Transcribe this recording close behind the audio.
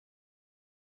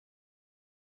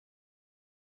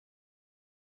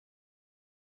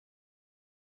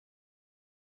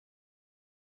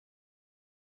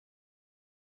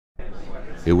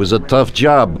It was a tough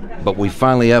job, but we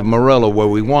finally have Morello where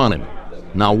we want him.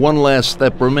 Now one last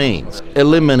step remains.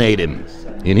 Eliminate him.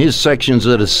 In his sections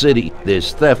of the city,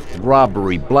 there's theft,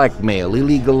 robbery, blackmail,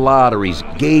 illegal lotteries,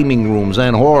 gaming rooms,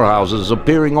 and whorehouses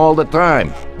appearing all the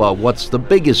time. But what's the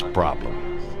biggest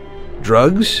problem?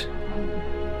 Drugs?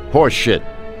 Horseshit.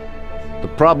 The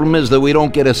problem is that we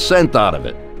don't get a cent out of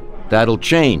it. That'll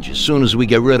change as soon as we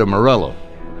get rid of Morello.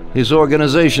 His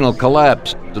organization will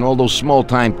collapse, and all those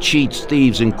small-time cheats,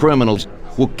 thieves, and criminals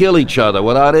will kill each other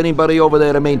without anybody over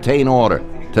there to maintain order.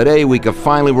 Today, we can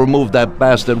finally remove that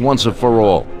bastard once and for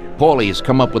all. Paulie has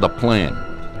come up with a plan.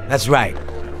 That's right.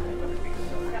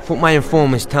 What my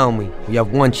informants tell me, we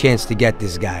have one chance to get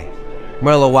this guy.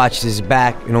 Morello watches his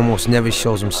back and almost never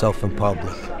shows himself in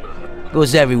public.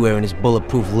 Goes everywhere in his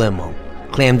bulletproof limo,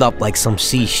 clammed up like some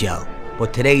seashell.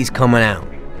 But today he's coming out.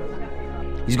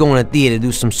 He's going to theater to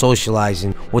do some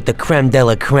socializing with the creme de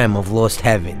la creme of Lost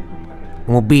Heaven. And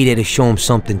we'll be there to show him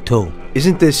something too.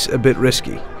 Isn't this a bit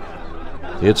risky?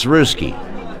 It's risky,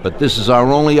 but this is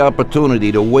our only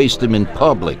opportunity to waste him in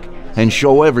public and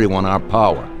show everyone our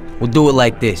power. We'll do it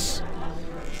like this.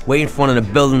 Wait in front of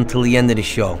the building till the end of the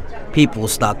show. People will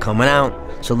start coming out,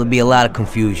 so there'll be a lot of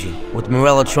confusion. With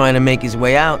Morello trying to make his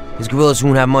way out, his guerrillas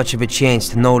won't have much of a chance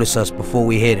to notice us before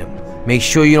we hit him. Make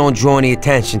sure you don't draw any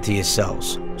attention to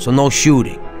yourselves, so no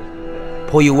shooting.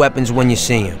 Pull your weapons when you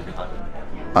see him.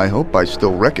 I hope I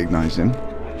still recognize him.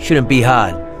 Shouldn't be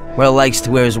hard. Morello likes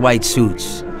to wear his white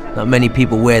suits. Not many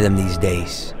people wear them these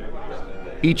days.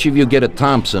 Each of you get a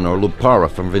Thompson or Lupara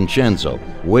from Vincenzo.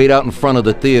 Wait out in front of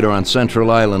the theater on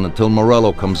Central Island until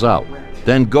Morello comes out.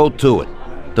 Then go to it.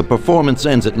 The performance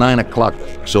ends at 9 o'clock,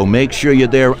 so make sure you're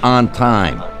there on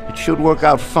time. It should work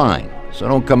out fine, so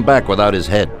don't come back without his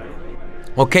head.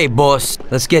 Okay, boss,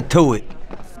 let's get to it.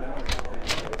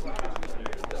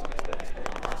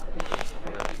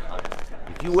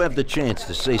 If you have the chance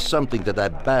to say something to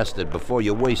that bastard before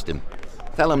you waste him,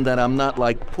 tell him that I'm not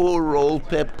like poor old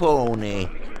Pepone,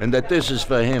 and that this is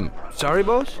for him. Sorry,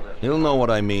 boss? He'll know what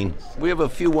I mean. We have a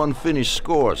few unfinished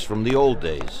scores from the old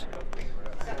days.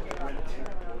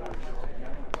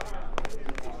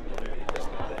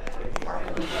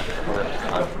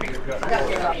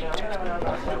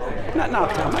 Not now,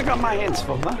 Tom. I got my hands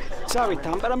full, huh? Sorry,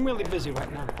 Tom, but I'm really busy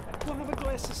right now. We'll have a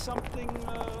glass of something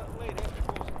later.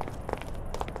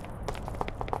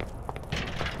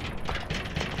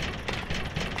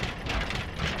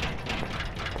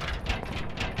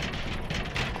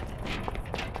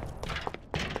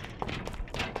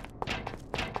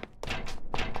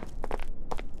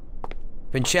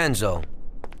 Vincenzo,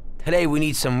 today we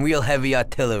need some real heavy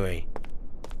artillery.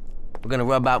 We're gonna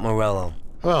rub out Morello.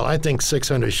 Well, I think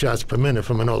 600 shots per minute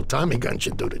from an old Tommy gun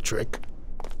should do the trick.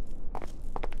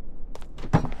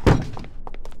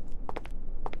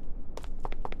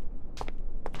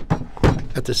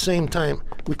 At the same time,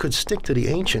 we could stick to the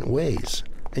ancient ways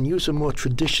and use a more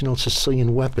traditional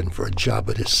Sicilian weapon for a job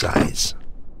of this size.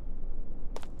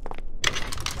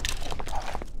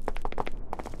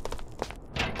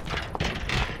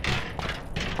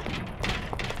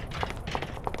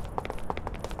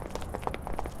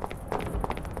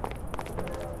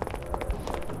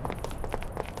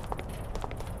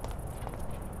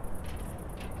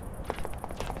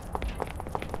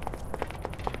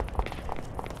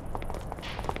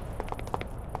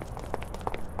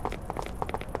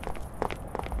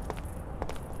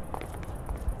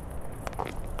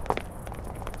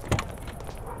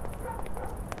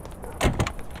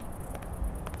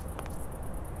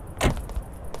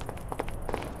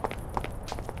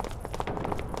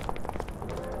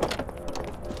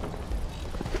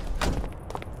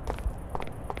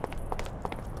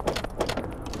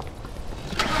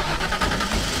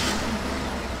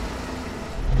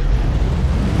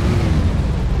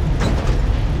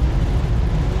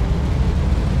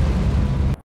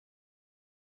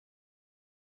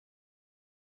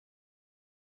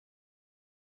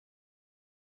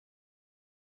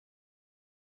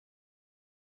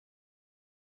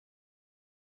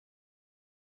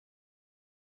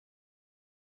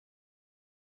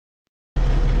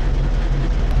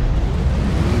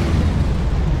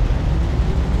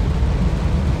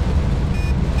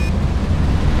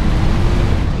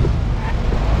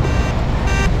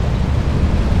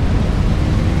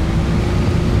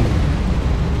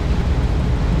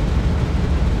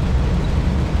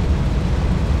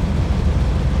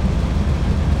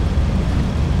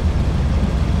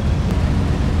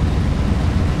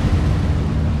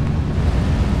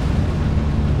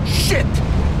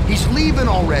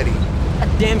 Already.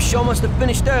 That damn show must have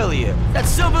finished earlier. That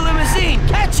silver limousine!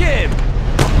 Catch him!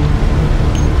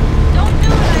 Don't do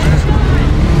that, children!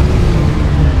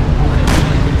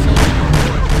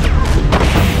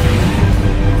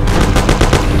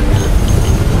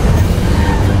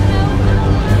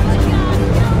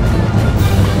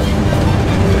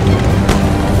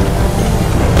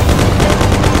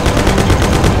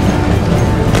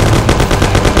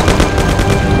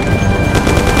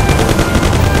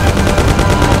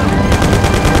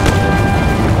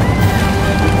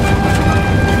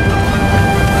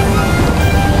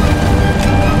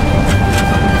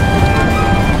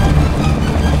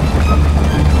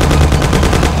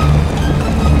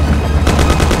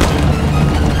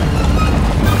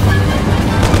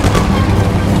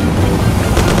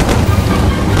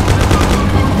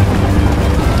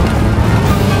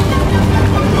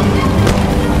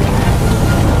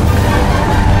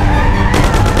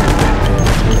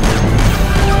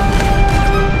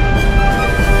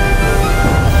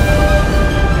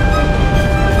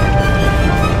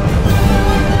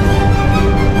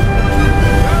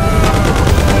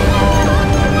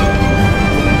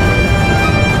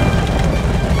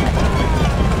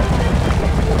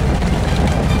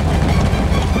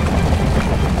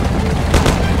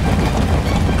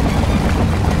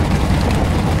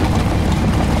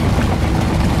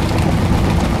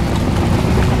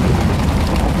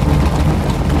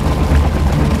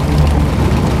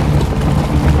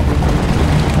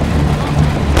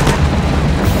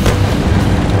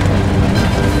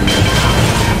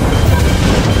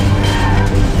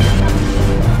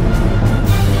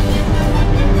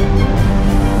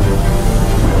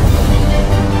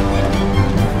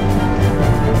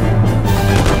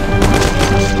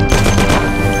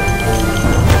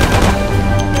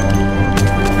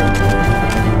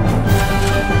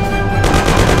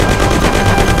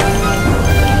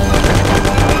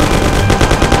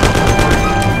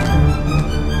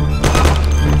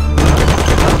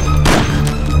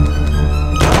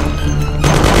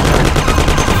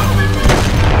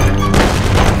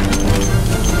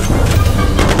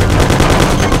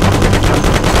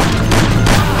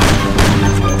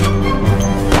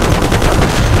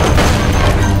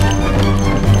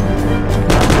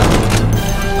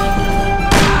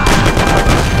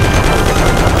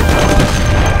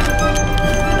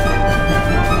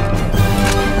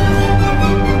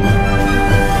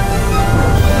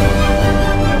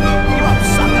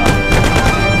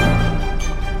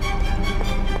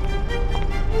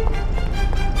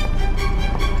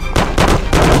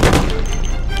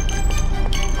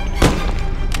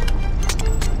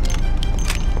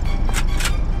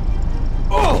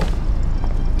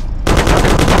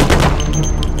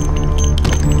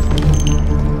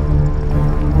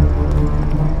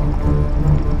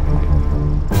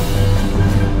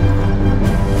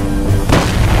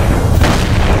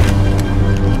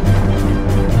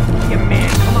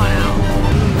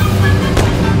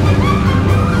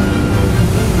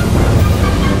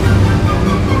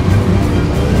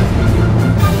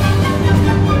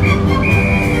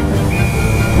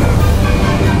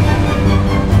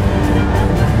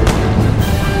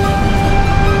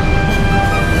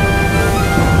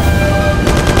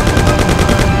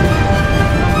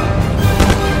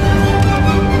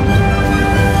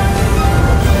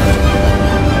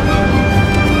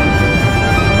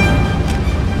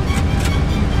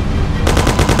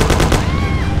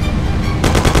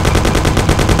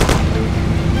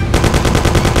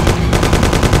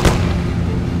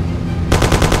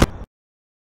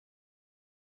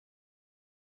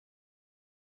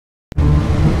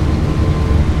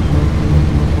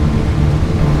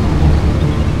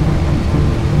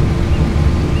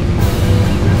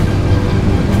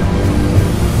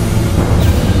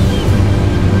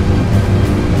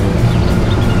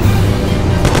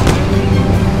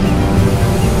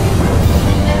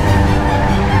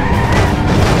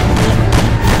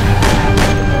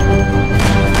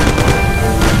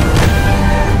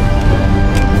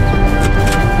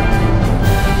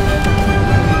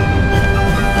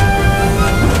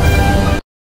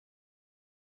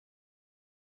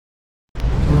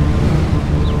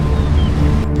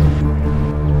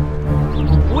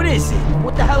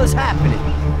 What the hell is happening?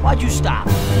 Why'd you stop?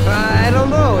 I don't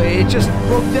know. It just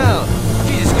broke down.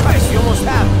 Jesus Christ, you almost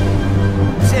have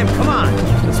it. Sam, come on.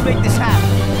 Let's make this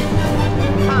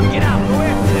happen. Tom, get out. Go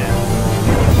after them.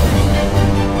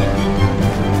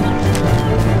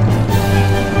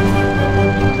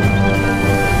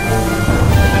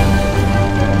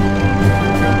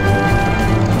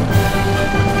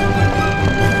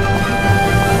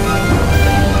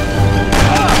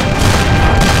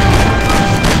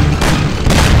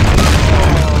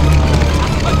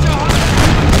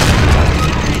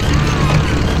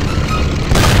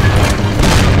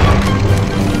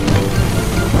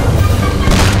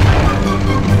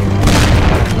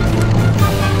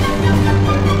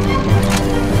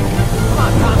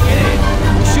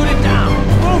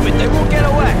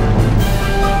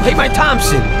 Hey, my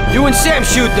Thompson, you and Sam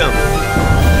shoot them.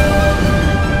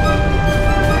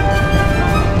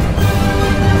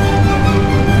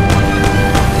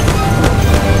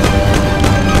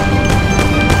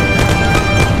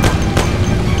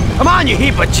 Come on, you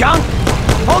heap of junk.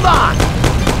 Hold on.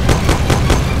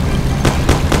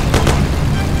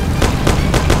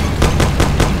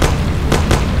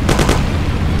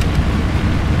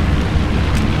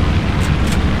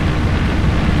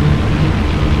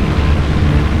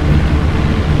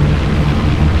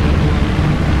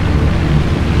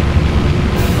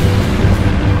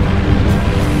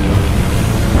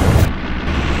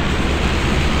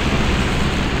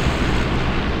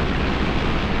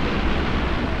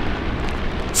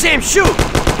 Sam, shoot!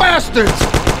 Bastards!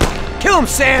 Kill him,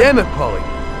 Sam! Damn it, Paulie.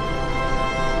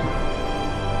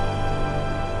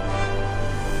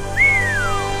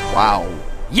 Wow.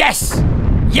 Yes!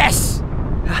 Yes!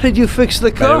 How did you fix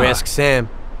the car? Better ask Sam.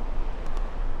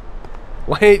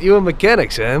 Why ain't you a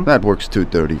mechanic, Sam? That works too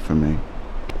dirty for me.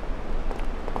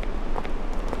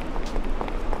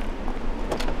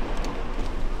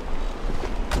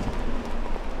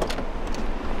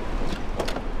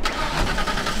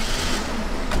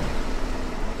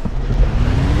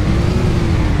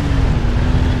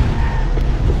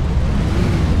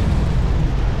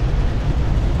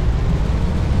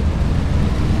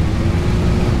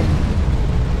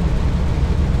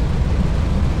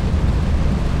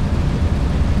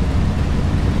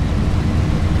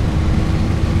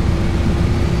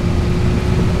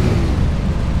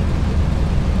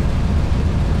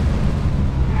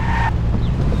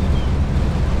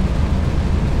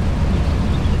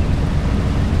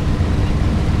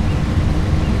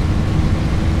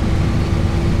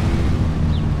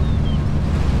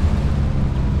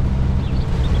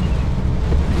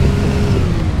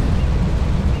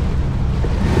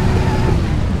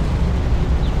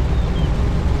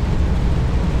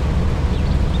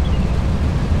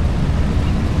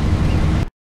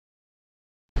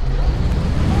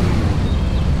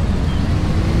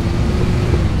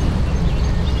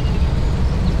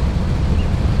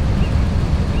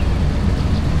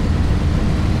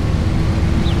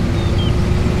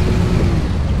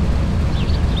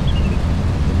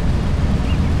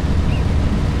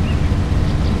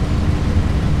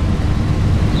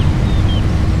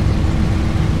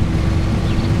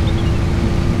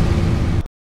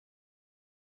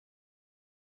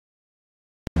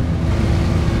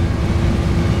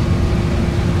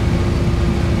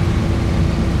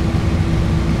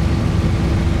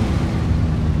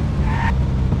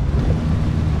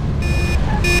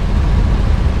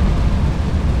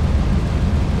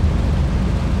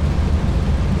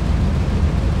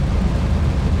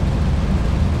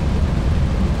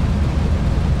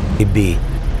 B.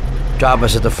 Drop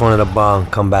us at the front of the bar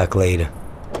and come back later.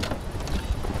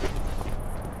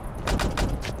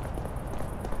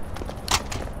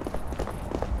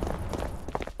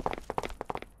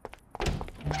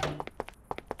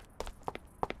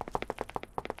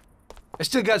 I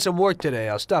still got some work today.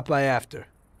 I'll stop by after.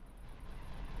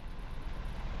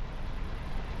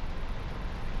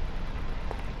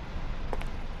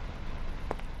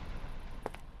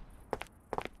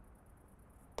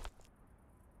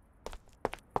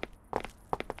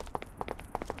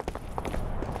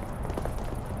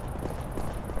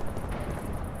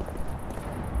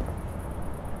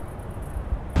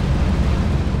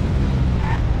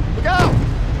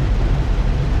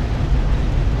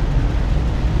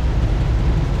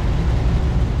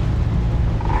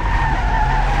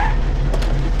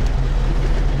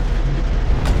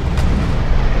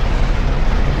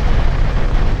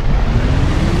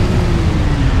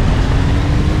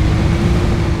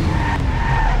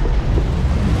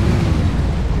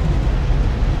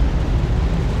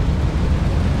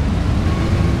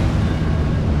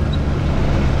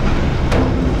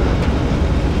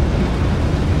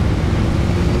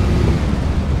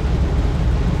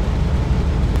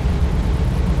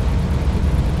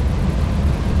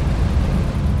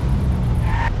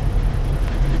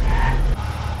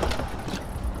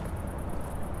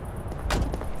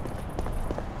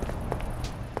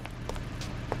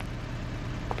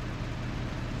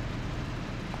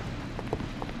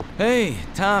 Hey,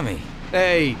 Tommy.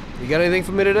 Hey, you got anything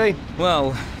for me today?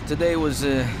 Well, today was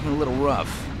a little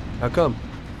rough. How come?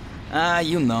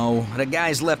 You know, the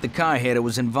guys left the car here that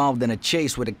was involved in a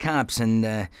chase with the cops, and,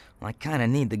 I kinda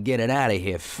need to get it out of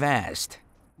here fast.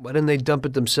 Why didn't they dump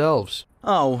it themselves?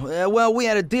 Oh, well, we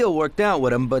had a deal worked out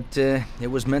with them, but,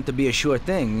 it was meant to be a sure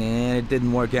thing, and it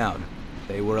didn't work out.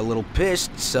 They were a little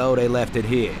pissed, so they left it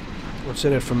here. What's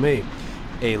in it for me?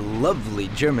 A lovely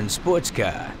German sports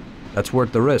car. That's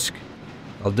worth the risk.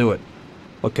 I'll do it.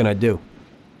 What can I do?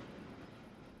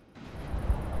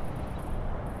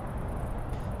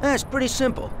 It's pretty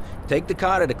simple. Take the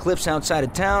car to the cliffs outside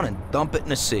of town and dump it in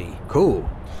the sea. Cool.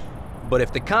 But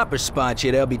if the coppers spot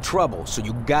you, there'll be trouble, so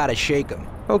you gotta shake them.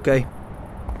 Okay.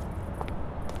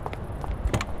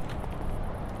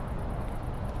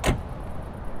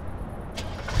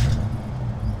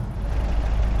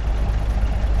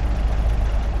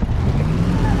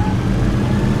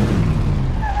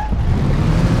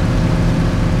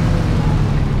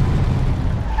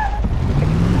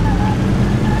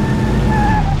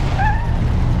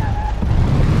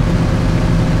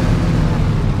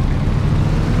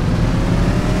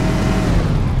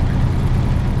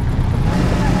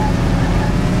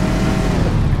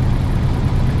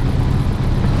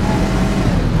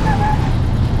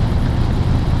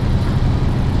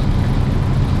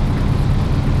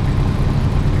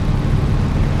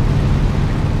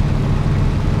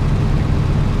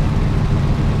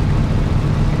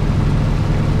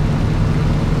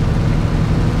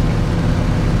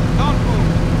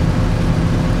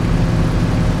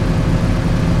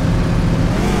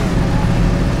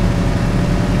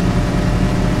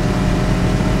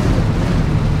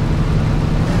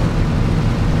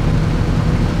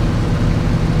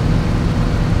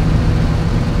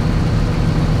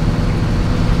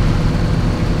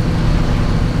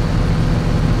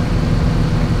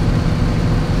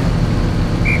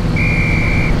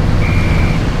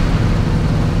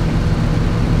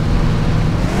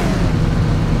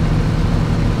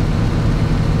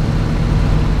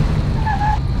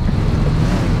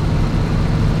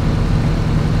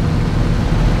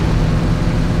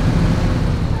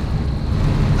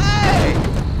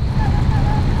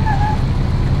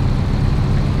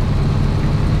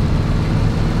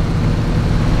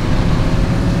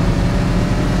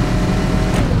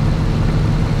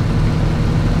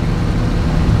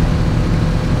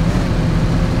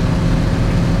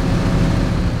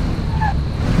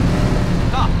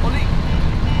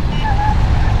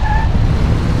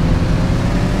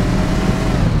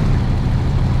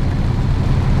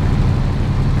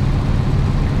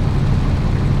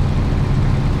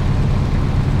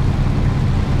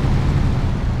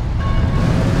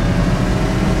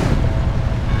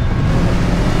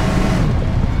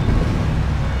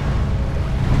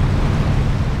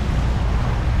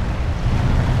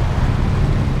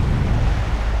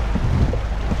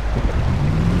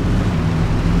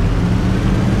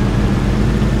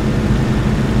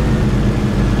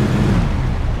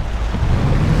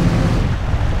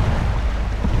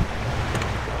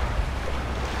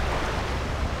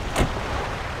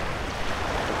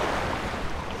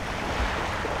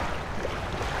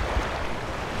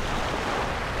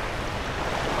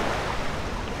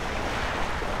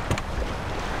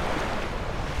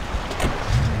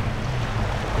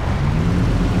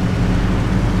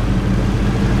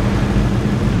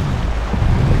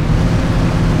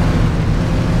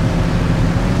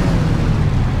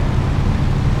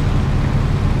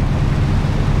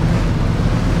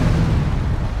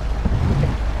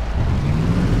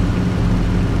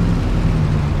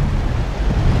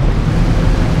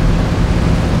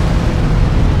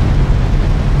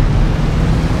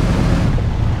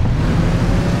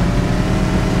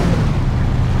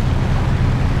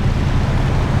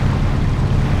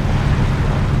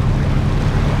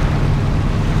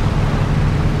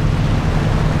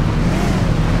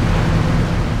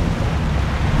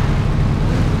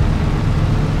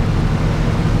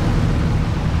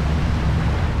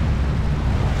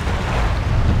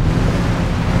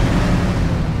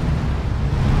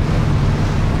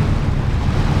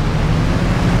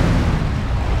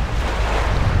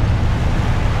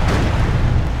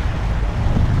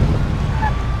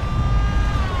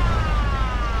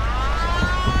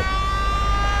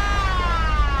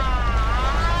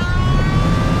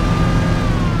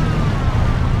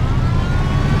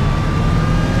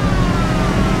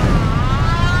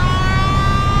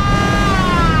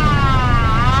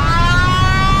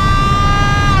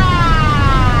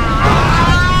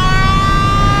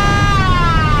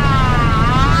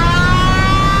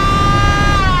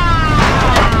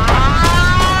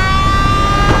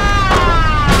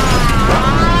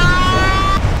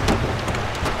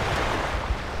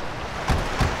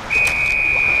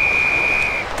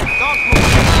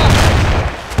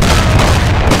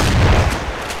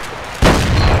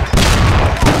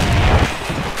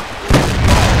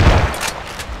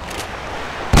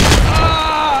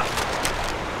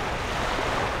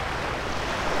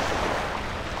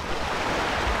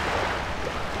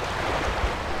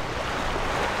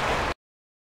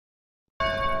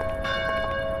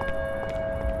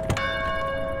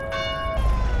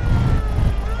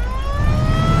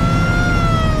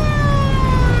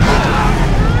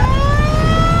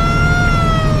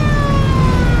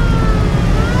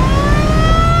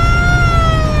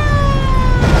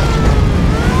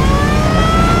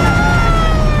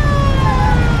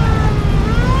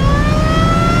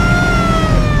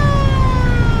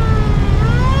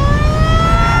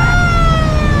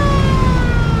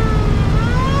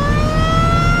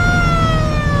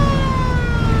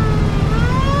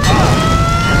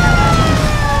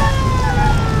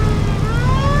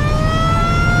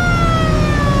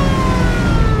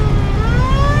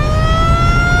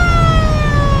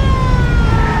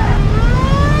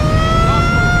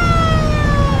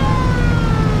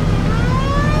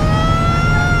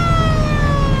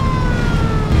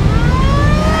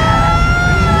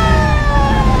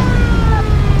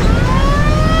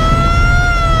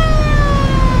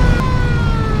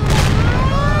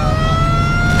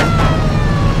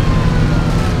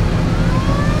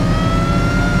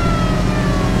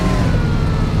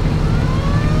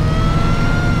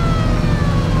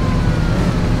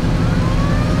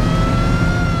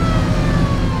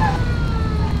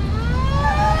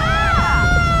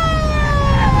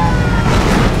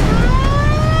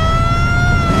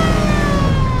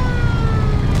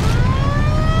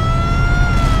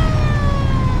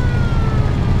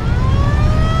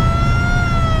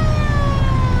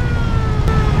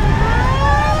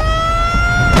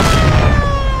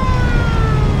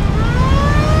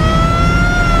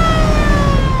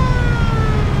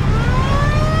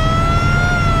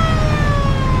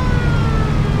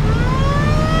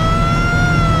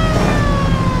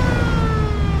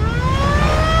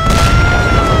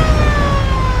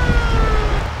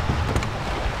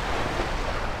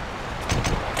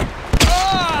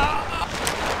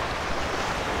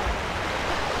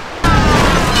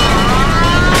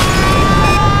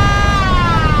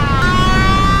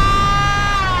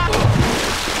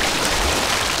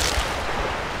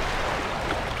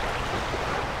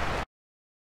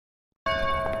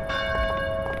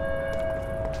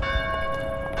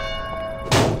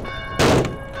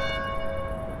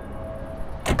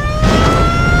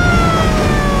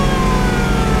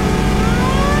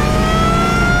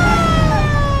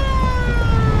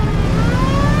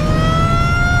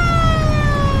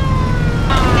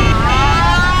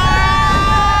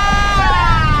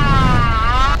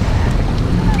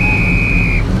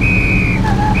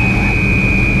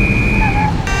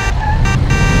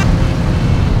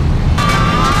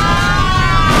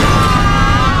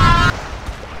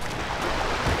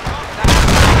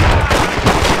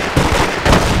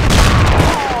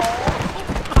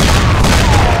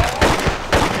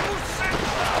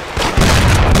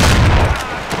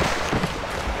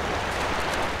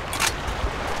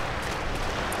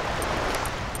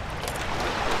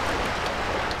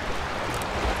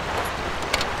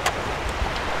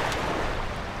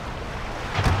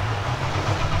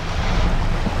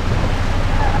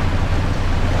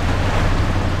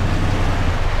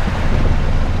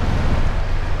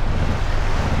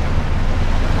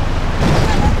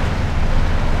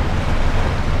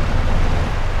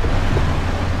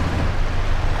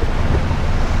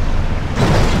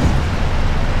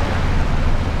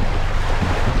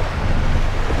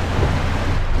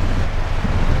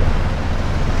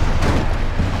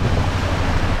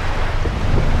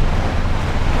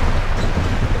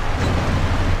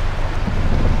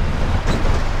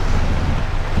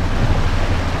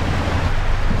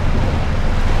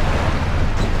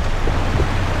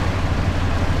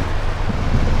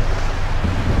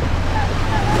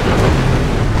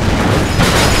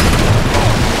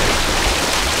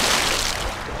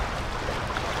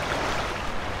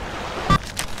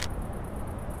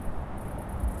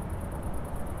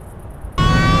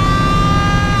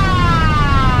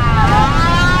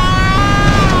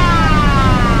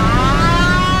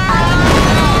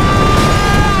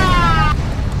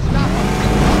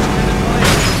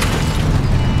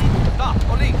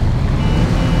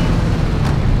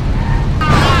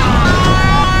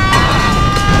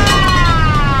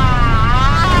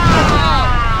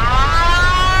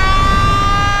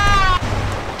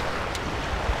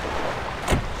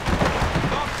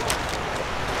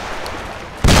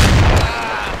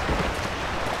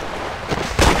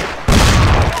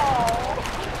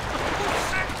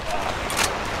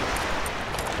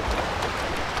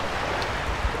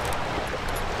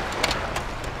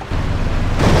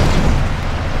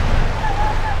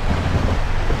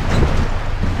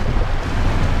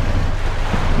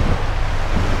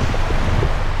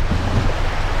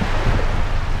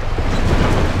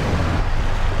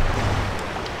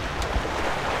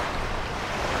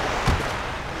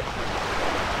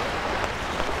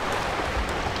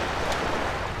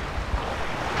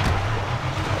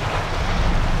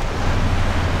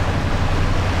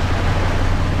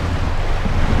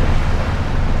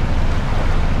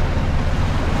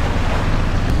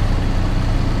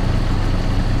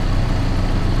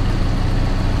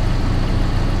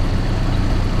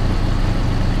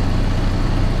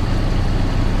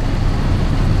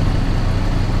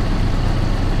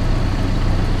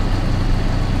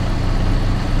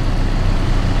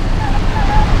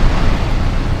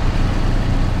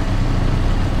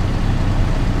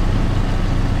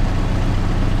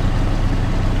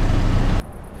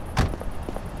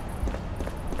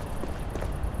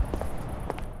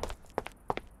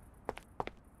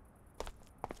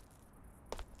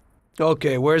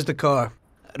 Okay, where's the car?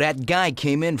 That guy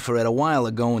came in for it a while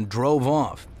ago and drove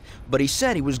off. But he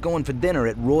said he was going for dinner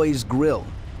at Roy's Grill.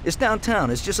 It's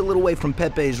downtown. It's just a little way from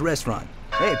Pepe's restaurant.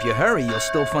 Hey, if you hurry, you'll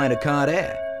still find a car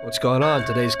there. What's going on?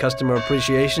 Today's Customer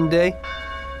Appreciation Day?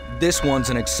 This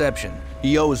one's an exception.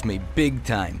 He owes me big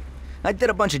time. I did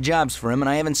a bunch of jobs for him and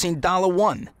I haven't seen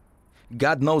 $1.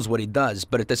 God knows what he does,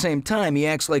 but at the same time, he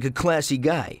acts like a classy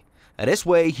guy. This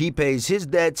way, he pays his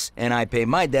debts and I pay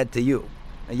my debt to you.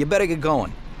 Now, you better get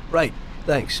going. Right,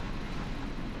 thanks.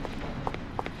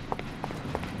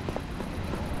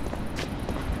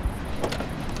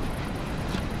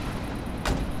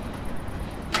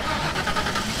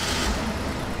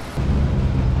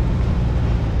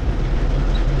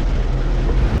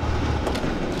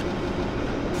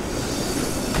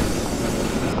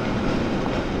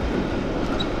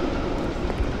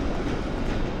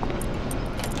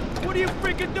 What are you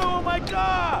freaking doing with my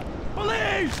car?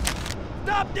 Police!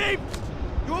 Stop thief!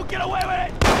 You won't get away with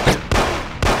it!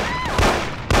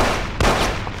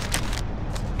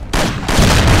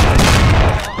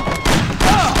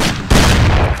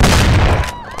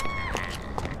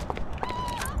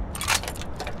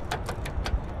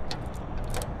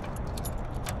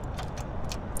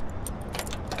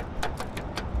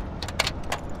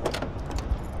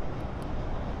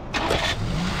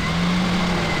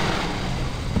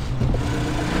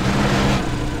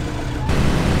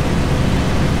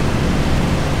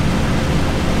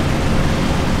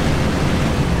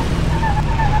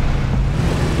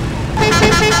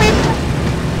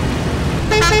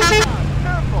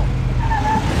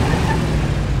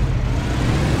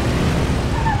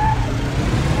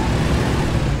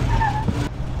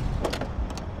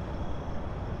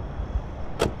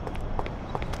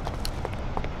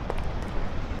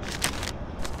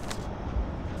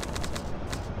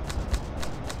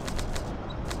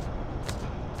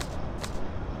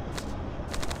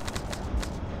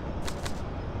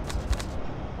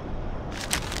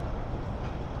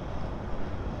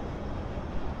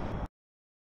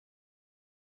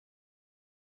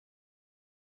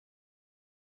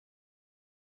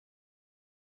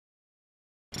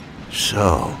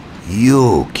 So,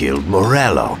 you killed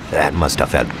Morello. That must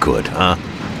have felt good, huh?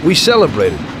 We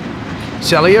celebrated.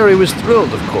 Salieri was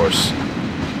thrilled, of course.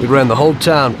 We ran the whole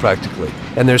town, practically,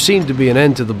 and there seemed to be an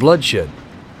end to the bloodshed.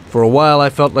 For a while, I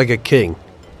felt like a king,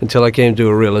 until I came to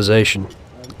a realization.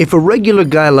 If a regular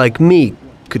guy like me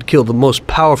could kill the most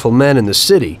powerful man in the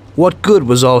city, what good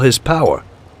was all his power?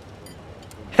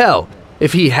 Hell,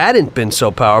 if he hadn't been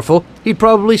so powerful, he'd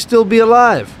probably still be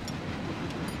alive.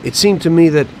 It seemed to me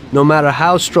that no matter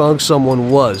how strong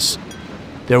someone was,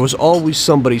 there was always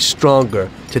somebody stronger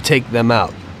to take them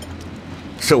out.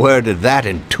 So where did that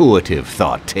intuitive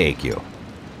thought take you?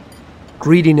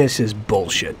 Greediness is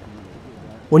bullshit.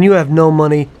 When you have no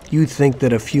money, you think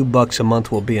that a few bucks a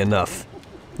month will be enough.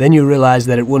 Then you realize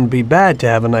that it wouldn't be bad to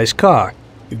have a nice car.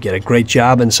 You get a great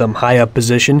job in some high-up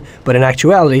position, but in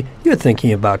actuality, you're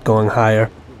thinking about going higher.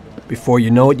 Before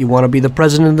you know it, you want to be the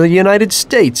President of the United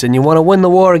States, and you want to win the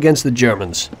war against the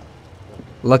Germans.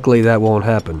 Luckily, that won't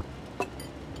happen.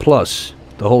 Plus,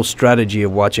 the whole strategy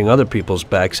of watching other people's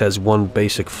backs has one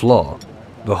basic flaw.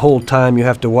 The whole time you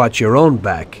have to watch your own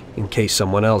back, in case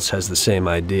someone else has the same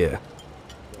idea.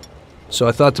 So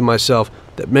I thought to myself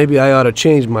that maybe I ought to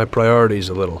change my priorities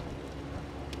a little.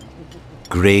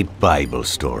 Great Bible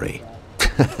story.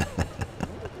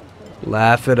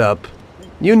 Laugh it up.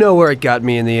 You know where it got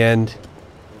me in the end.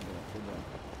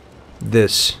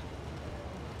 This.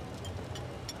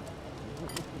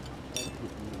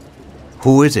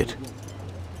 Who is it?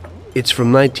 It's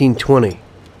from 1920.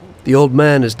 The old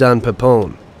man is Don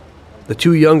Pepone. The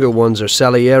two younger ones are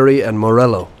Salieri and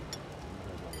Morello.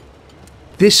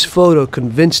 This photo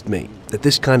convinced me that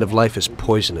this kind of life is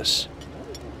poisonous.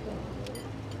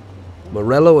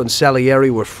 Morello and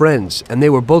Salieri were friends, and they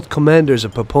were both commanders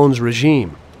of Pepone's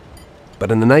regime.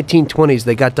 But in the 1920s,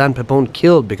 they got Don Pepone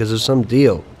killed because of some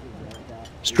deal.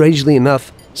 Strangely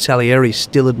enough, Salieri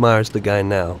still admires the guy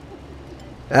now.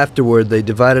 Afterward, they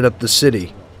divided up the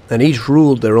city, and each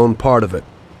ruled their own part of it.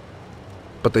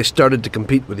 But they started to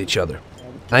compete with each other.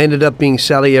 I ended up being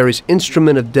Salieri's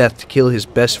instrument of death to kill his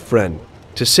best friend,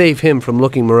 to save him from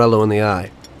looking Morello in the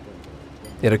eye.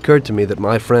 It occurred to me that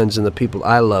my friends and the people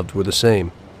I loved were the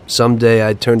same. Someday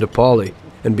I'd turn to Paulie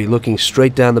and be looking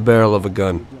straight down the barrel of a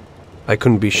gun. I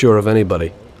couldn't be sure of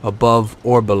anybody, above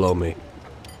or below me.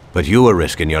 But you were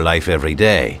risking your life every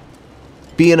day.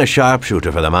 Being a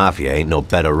sharpshooter for the Mafia ain't no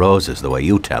bed of roses the way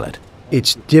you tell it.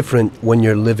 It's different when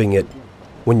you're living it.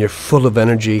 When you're full of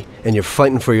energy and you're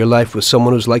fighting for your life with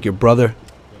someone who's like your brother.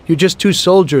 You're just two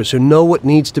soldiers who know what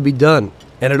needs to be done.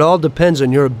 And it all depends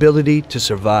on your ability to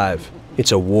survive.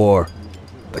 It's a war.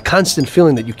 The constant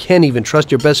feeling that you can't even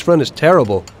trust your best friend is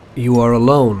terrible. You are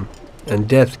alone, and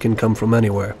death can come from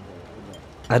anywhere.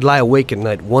 I'd lie awake at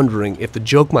night wondering if the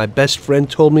joke my best friend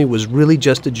told me was really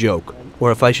just a joke,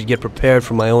 or if I should get prepared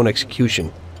for my own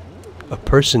execution. A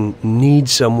person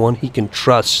needs someone he can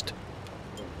trust.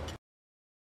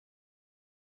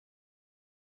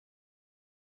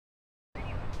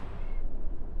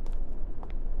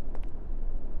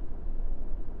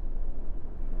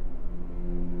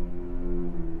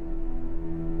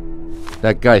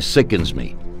 That guy sickens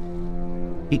me.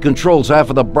 He controls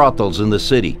half of the brothels in the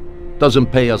city,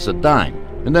 doesn't pay us a dime,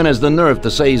 and then has the nerve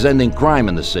to say he's ending crime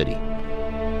in the city.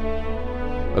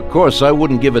 Of course, I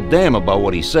wouldn't give a damn about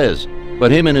what he says,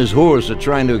 but him and his whores are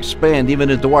trying to expand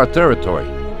even into our territory.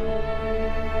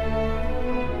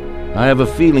 I have a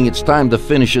feeling it's time to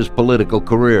finish his political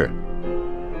career.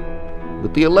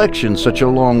 With the election such a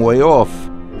long way off,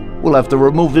 we'll have to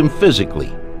remove him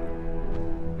physically.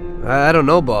 I don't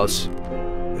know, boss.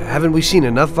 Haven't we seen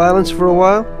enough violence for a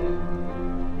while?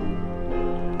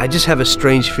 I just have a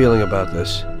strange feeling about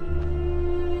this.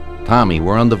 Tommy,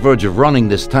 we're on the verge of running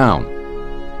this town.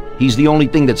 He's the only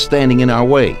thing that's standing in our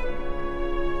way.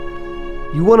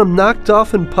 You want him knocked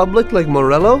off in public like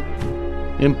Morello?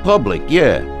 In public,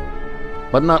 yeah.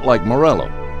 But not like Morello.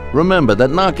 Remember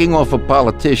that knocking off a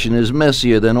politician is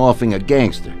messier than offing a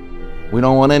gangster. We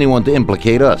don't want anyone to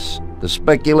implicate us. The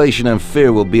speculation and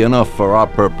fear will be enough for our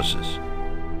purposes.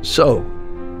 So,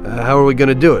 how are we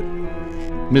gonna do it?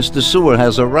 Mr. Sewer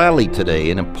has a rally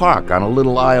today in a park on a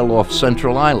little isle off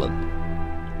Central Island.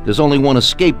 There's only one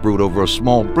escape route over a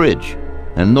small bridge,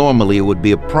 and normally it would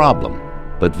be a problem,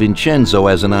 but Vincenzo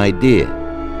has an idea.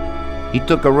 He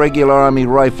took a regular army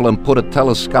rifle and put a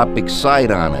telescopic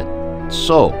sight on it,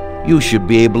 so you should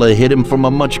be able to hit him from a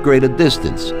much greater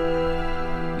distance.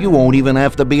 You won't even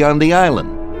have to be on the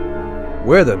island.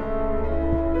 Where then?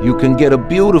 You can get a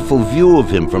beautiful view of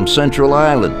him from Central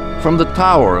Island, from the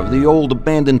tower of the old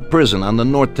abandoned prison on the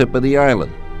north tip of the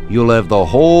island. You'll have the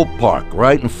whole park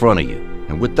right in front of you,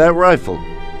 and with that rifle,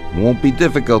 it won't be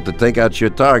difficult to take out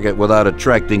your target without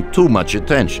attracting too much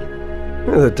attention.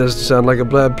 Yeah, that doesn't sound like a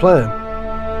bad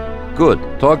plan. Good.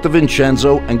 Talk to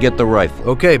Vincenzo and get the rifle.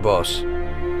 Okay, boss.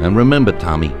 And remember,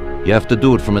 Tommy, you have to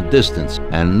do it from a distance,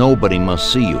 and nobody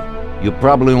must see you. You'll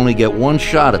probably only get one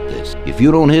shot at this. If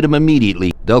you don't hit him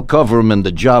immediately, they'll cover him and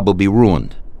the job will be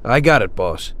ruined. I got it,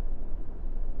 boss.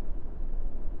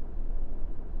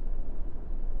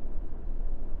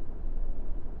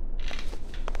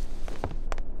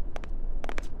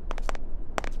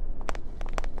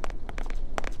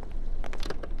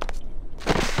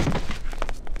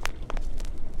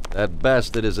 That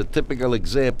bastard is a typical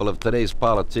example of today's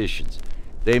politicians.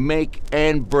 They make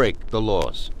and break the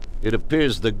laws. It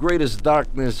appears the greatest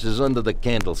darkness is under the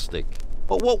candlestick.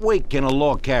 But what weight can a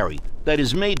law carry that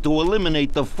is made to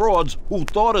eliminate the frauds who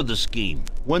thought of the scheme,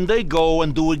 when they go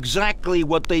and do exactly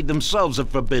what they themselves have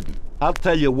forbidden? I'll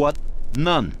tell you what,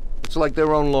 none. It's like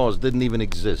their own laws didn't even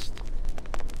exist.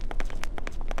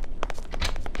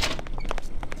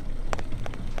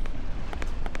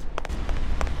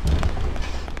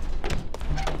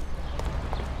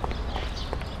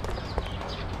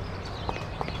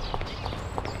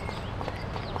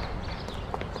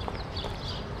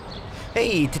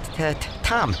 Hey,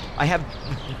 Tom, I have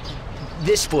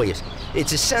this for you.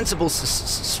 It's a sensible,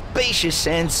 spacious,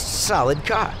 and solid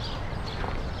car.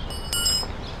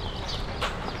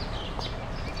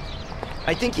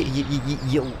 I think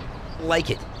you'll like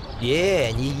it. Yeah,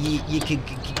 and you can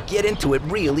get into it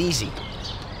real easy.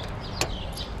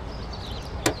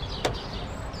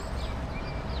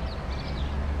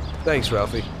 Thanks,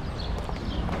 Ralphie.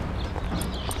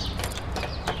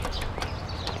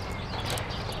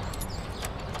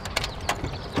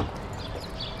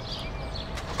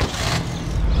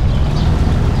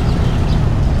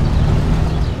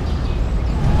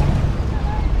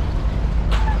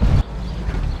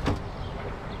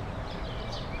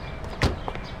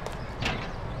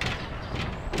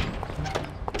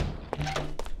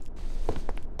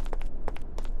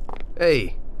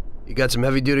 Hey, you got some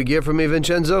heavy-duty gear for me,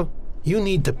 Vincenzo? You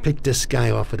need to pick this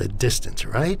guy off at a distance,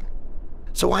 right?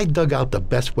 So I dug out the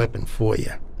best weapon for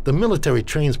you. The military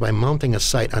trains by mounting a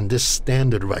sight on this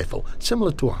standard rifle,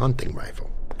 similar to a hunting rifle.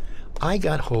 I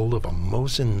got hold of a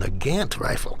Mosin Nagant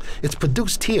rifle. It's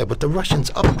produced here, but the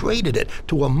Russians upgraded it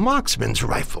to a marksman's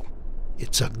rifle.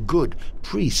 It's a good,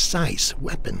 precise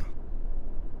weapon.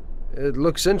 It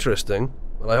looks interesting.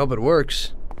 Well, I hope it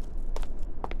works.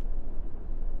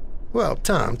 Well,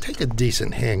 Tom, take a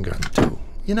decent handgun, too.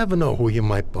 You never know who you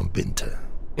might bump into.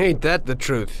 Ain't that the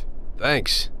truth?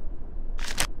 Thanks.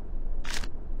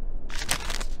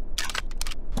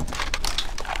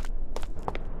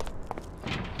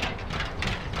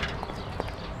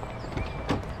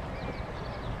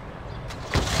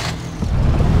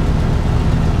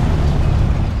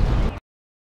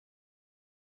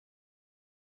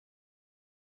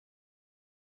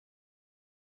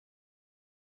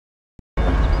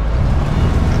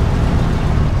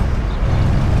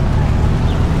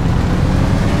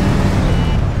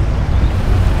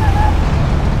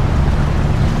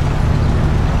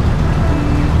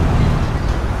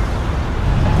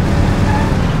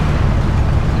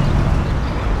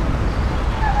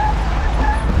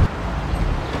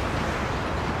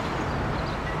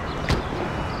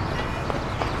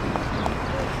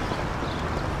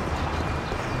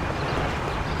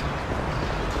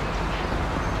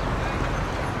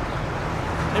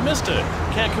 Hey, mister,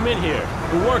 can't come in here.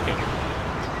 We're working.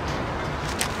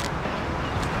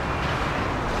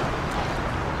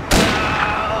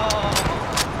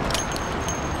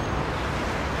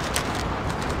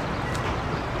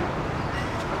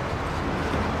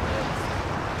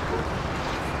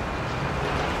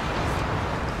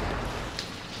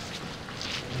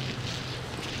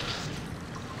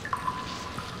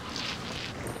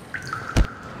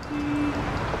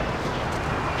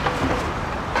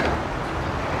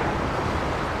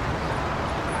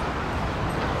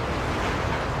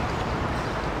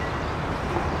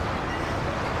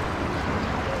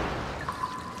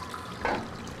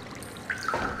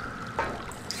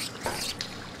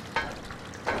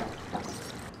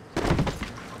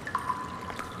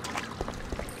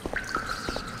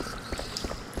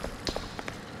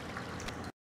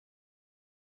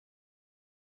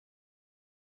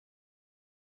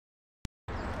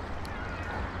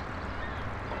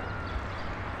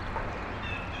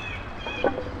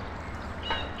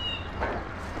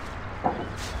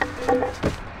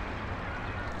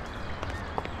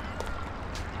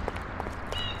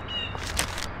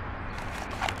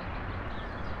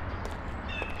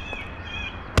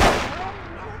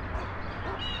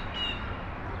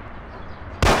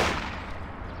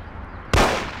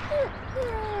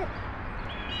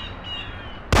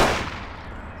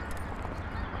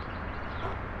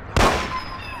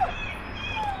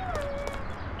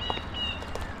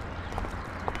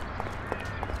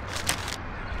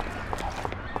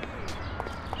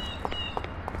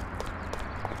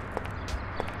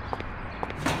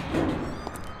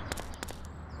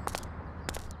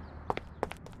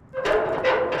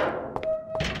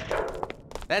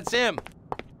 That's him.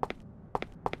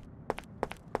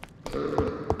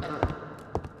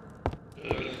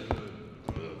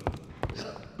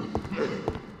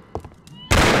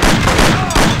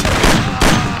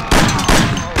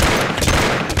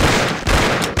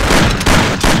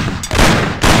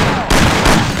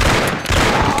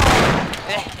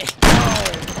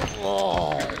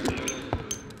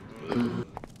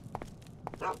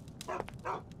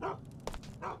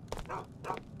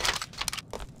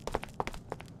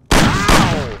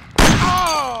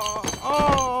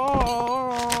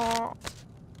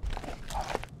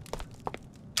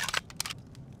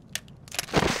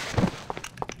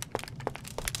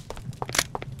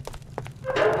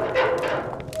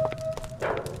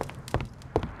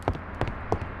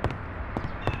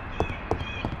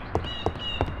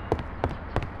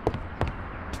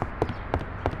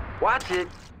 Watch it.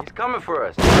 He's coming for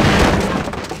us.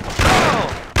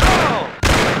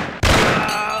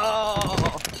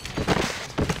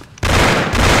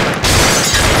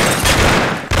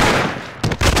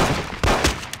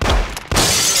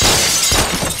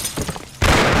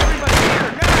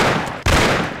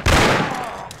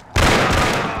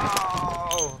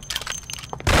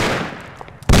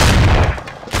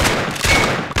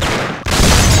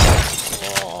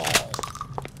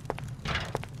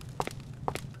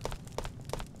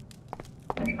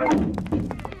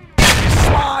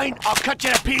 Swine! I'll cut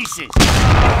you to pieces!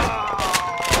 Oh,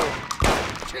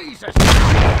 Jesus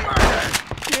Christ! Murder!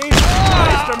 Jesus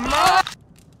Christ! Murder!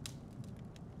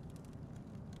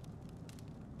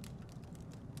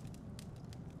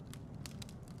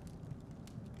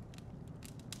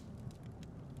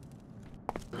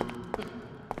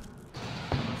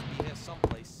 Must be here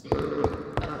someplace.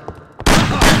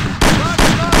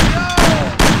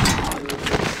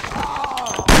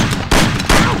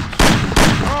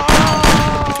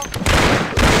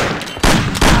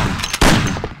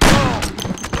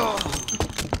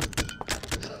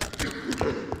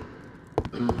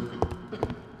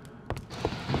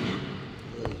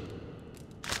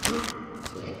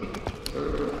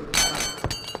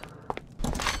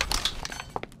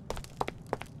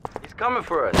 He's coming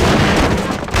for us.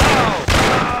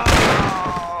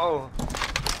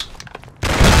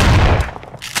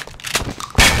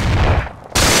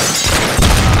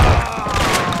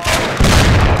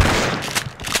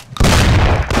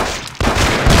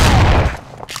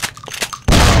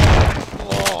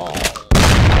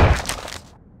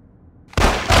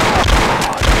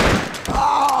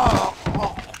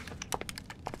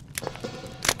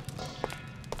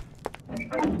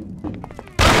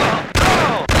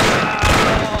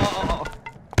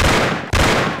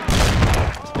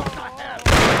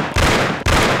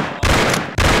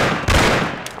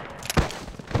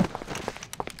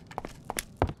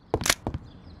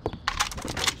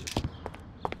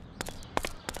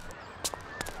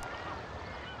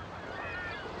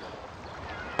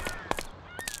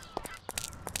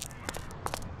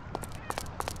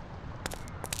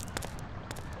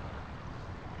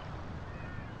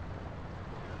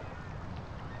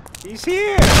 He's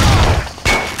here!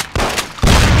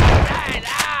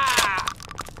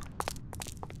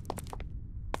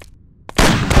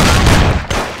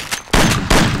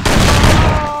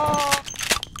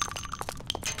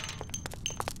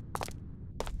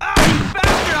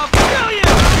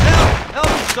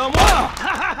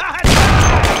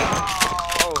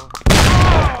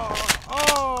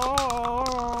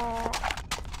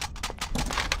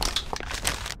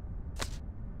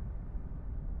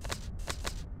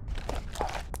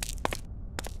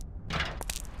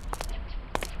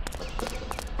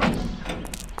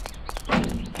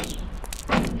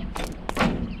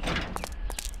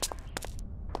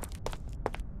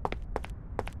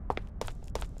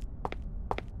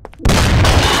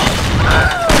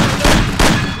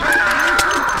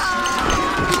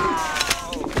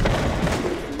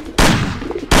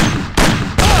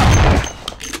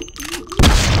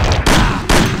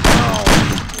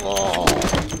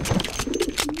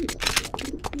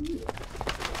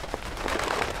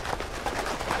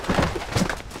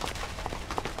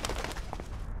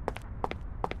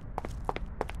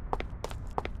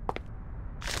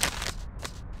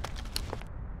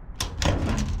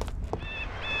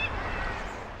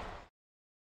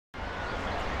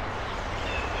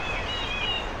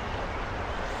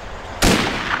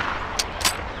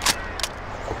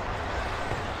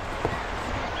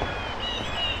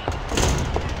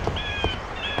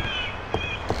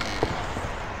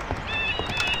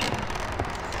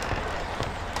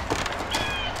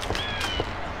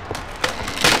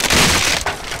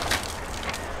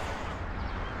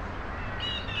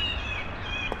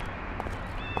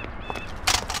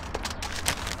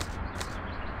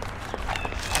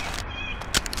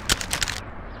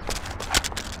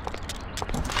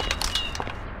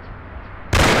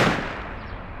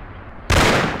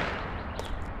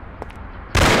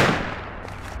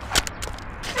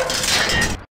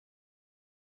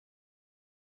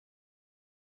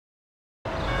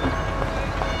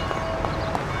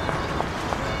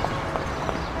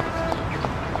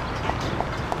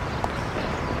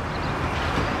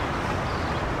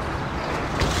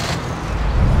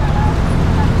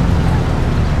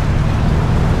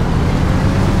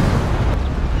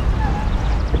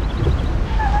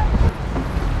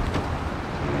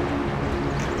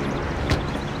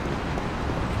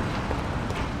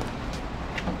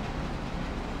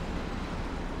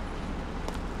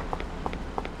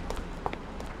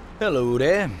 Hello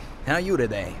there. How you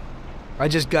today? I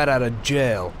just got out of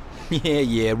jail.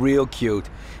 Yeah, real cute.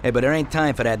 Hey, but there ain't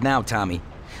time for that now, Tommy.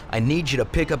 I need you to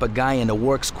pick up a guy in the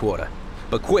works quarter.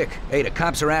 But quick, hey, the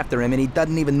cops are after him and he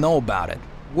doesn't even know about it.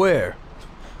 Where?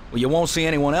 Well, you won't see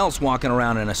anyone else walking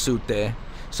around in a suit there,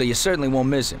 so you certainly won't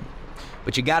miss him.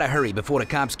 But you gotta hurry before the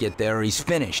cops get there or he's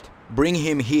finished. Bring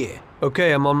him here.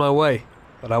 Okay, I'm on my way.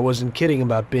 But I wasn't kidding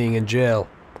about being in jail.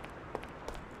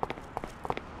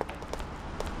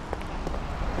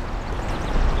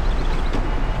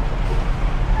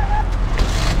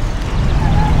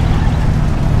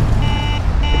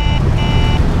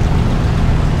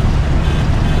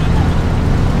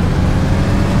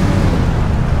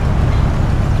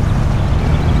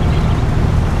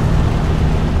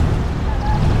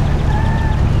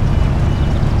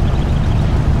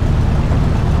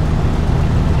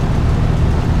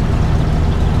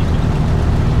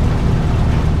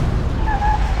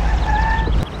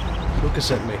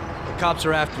 Sent me. The cops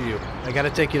are after you. I gotta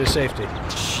take you to safety.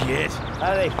 Shit.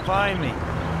 How'd they find me?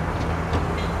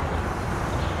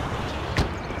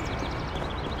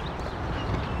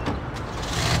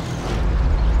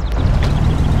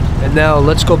 And now,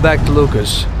 let's go back to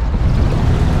Lucas.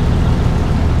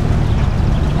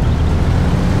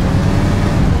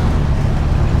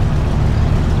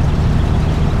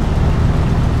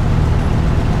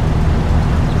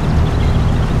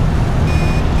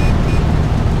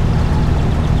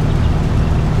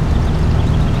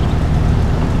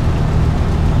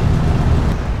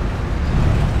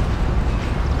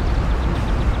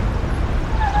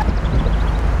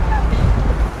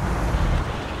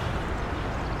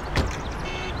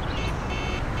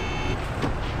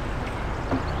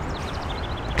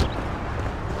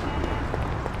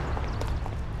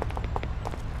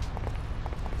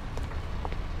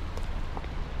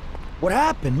 What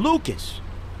happened, Lucas?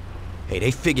 Hey,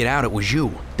 they figured out it was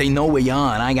you. They know where you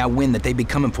are, and I got wind that they'd be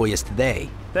coming for you today.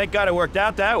 Thank God it worked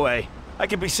out that way. I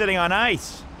could be sitting on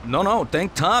ice. No,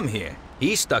 thank Tom here.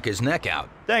 He stuck his neck out.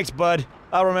 Thanks, bud.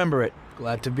 I'll remember it.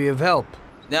 Glad to be of help.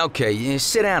 Okay,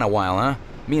 sit down a while, huh?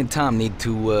 Me and Tom need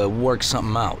to work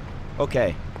something out.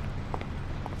 Okay.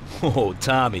 Oh,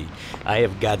 Tommy, I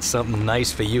have got something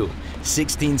nice for you.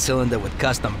 16-cylinder with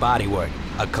custom bodywork.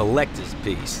 A collector's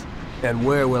piece. And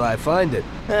where will I find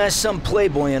it? Some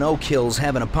playboy in Oak Hill's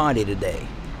having a party today.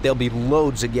 There'll be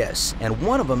loads of guests, and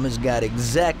one of them has got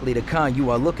exactly the car you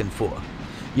are looking for.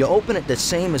 You open it the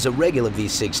same as a regular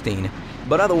V16,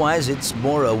 but otherwise it's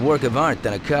more a work of art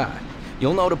than a car.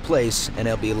 You'll know the place, and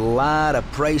there'll be a lot of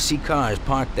pricey cars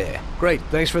parked there. Great,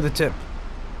 thanks for the tip.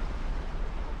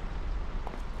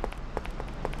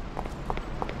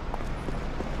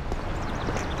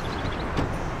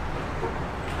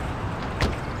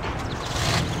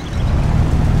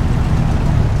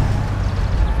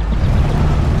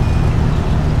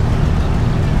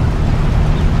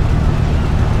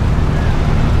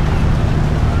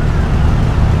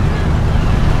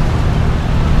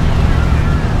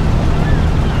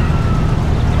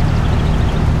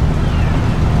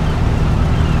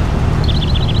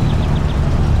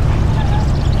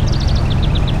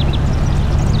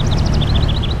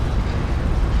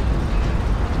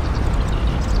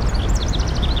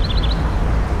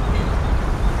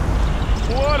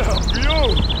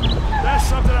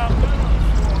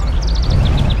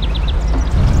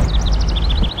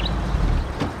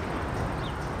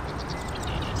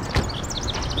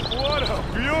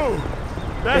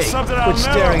 Quit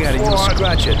staring at it, you'll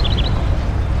scratch it.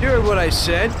 You heard what I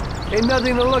said. Ain't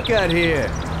nothing to look at here.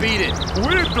 Beat it.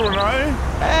 We're doing nothing.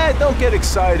 Hey, don't get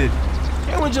excited.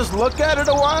 Can't we just look at it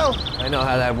a while? I know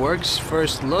how that works.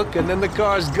 First look, and then the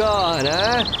car's gone,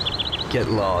 huh? Get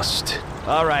lost.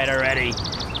 All right, already.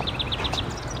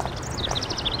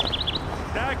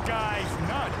 That guy's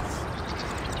nuts.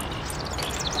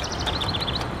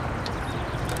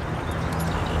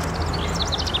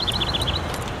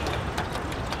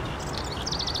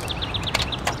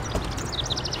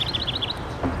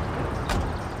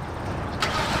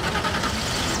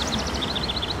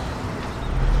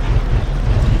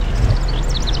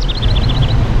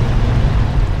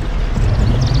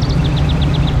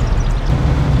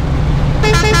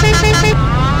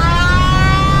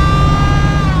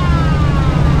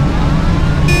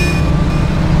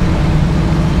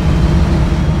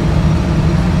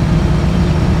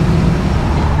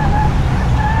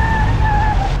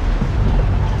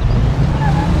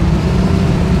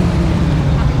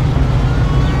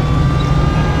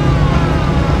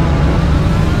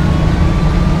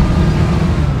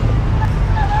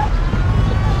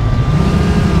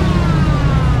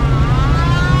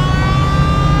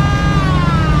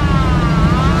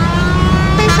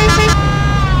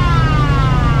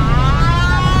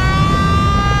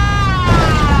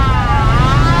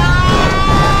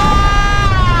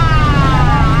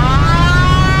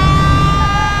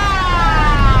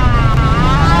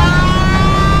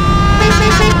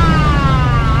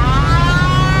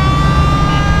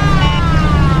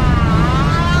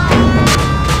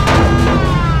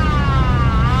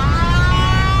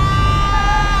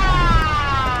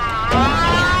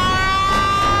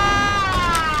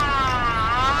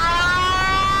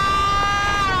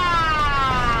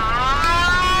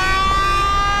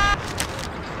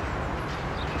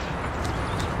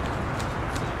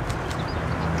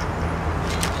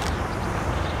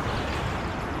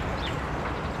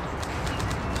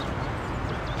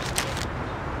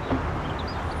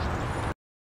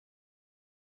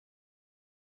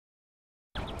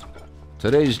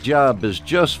 Today's job is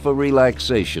just for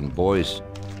relaxation, boys.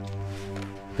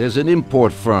 There's an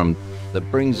import firm that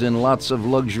brings in lots of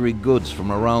luxury goods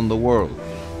from around the world.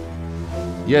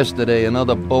 Yesterday,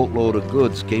 another boatload of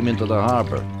goods came into the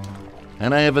harbor,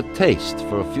 and I have a taste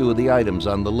for a few of the items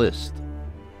on the list.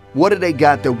 What do they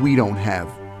got that we don't have,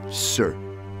 sir?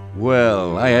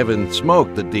 Well, I haven't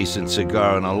smoked a decent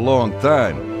cigar in a long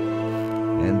time,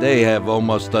 and they have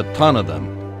almost a ton of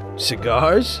them.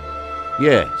 Cigars?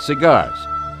 Yeah, cigars.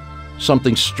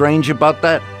 Something strange about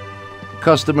that?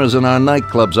 Customers in our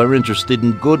nightclubs are interested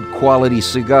in good quality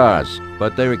cigars,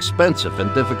 but they're expensive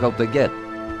and difficult to get.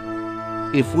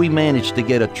 If we managed to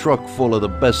get a truck full of the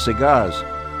best cigars,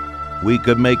 we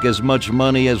could make as much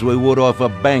money as we would off a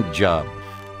bank job.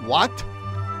 What?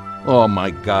 Oh my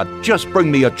God, just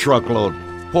bring me a truckload.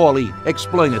 Paulie,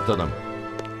 explain it to them.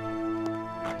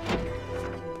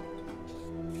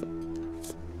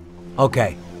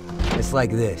 Okay, it's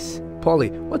like this.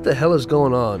 Paulie, what the hell is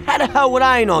going on? How the hell would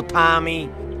I know, Tommy?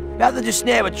 You have to just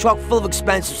nab a truck full of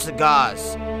expensive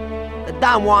cigars. The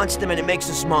Don wants them and it makes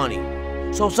us money.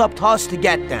 So it's up to us to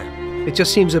get them. It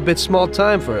just seems a bit small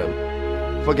time for him.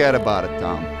 Forget about it,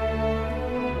 Tom.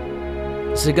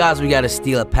 The cigars we gotta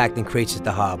steal are packed in crates at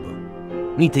the harbor.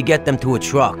 We need to get them to a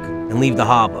truck and leave the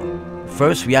harbor.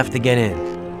 First, we have to get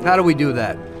in. How do we do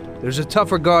that? There's a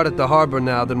tougher guard at the harbor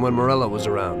now than when Morello was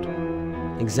around.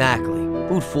 Exactly.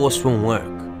 Brute force won't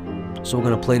work. So we're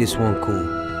gonna play this one cool.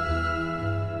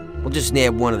 We'll just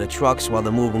nab one of the trucks while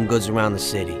they're moving goods around the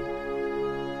city.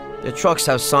 The trucks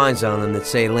have signs on them that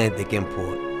say Atlantic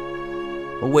Import.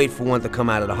 We'll wait for one to come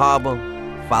out of the harbor,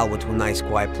 follow it to a nice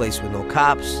quiet place with no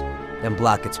cops, then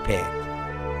block its path.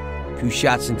 A few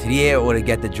shots into the air or to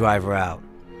get the driver out.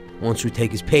 Once we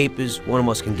take his papers, one of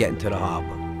us can get into the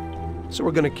harbor. So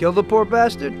we're gonna kill the poor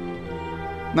bastard?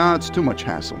 Nah, it's too much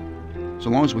hassle. So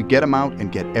long as we get him out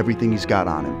and get everything he's got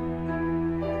on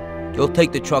him. You'll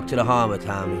take the truck to the harbor,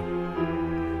 Tommy.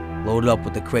 Load it up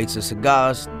with the crates of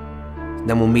cigars,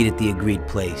 then we'll meet at the agreed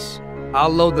place. I'll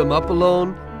load them up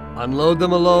alone, unload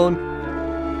them alone,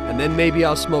 and then maybe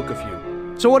I'll smoke a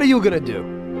few. So what are you gonna do?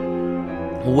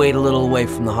 We'll wait a little away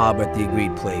from the harbor at the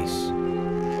agreed place.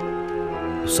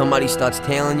 If somebody starts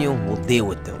tailing you, we'll deal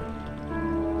with them.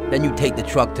 Then you take the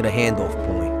truck to the handoff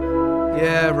point.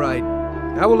 Yeah, right.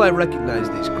 How will I recognize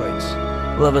these crates?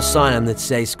 We'll have a sign on that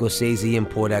says Scorsese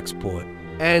Import-Export.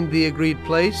 And the agreed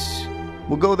place?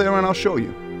 We'll go there and I'll show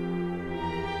you.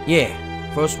 Yeah,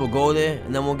 first we'll go there,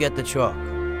 and then we'll get the truck.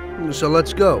 So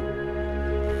let's go.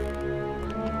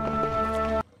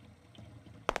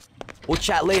 We'll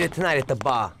chat later tonight at the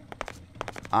bar.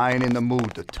 I ain't in the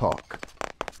mood to talk.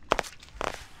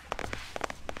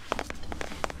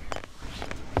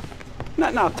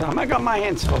 Not now, Tom. I got my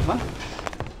hands full, huh?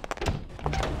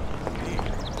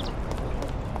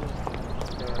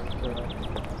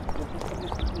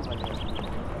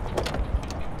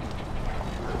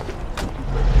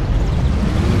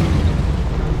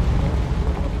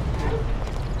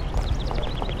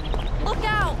 Look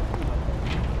out!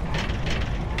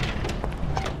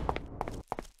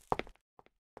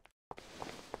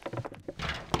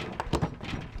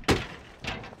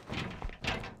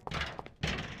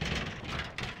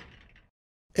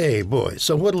 Hey, boys,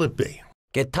 so what'll it be?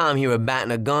 Get Tom here a bat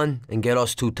and a gun, and get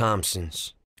us 2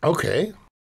 Thompsons. Okay.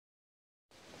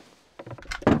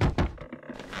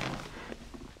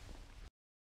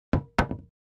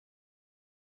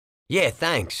 Yeah,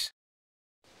 thanks.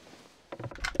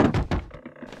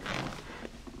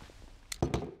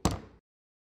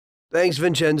 Thanks,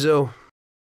 Vincenzo.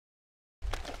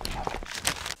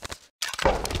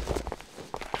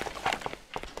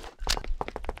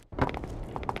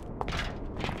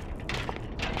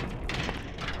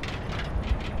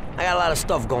 I got a lot of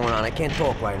stuff going on. I can't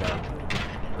talk right now.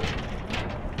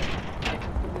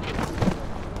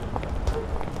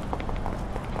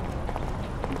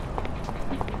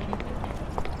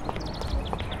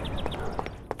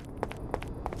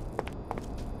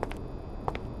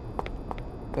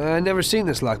 I've never seen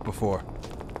this lock before.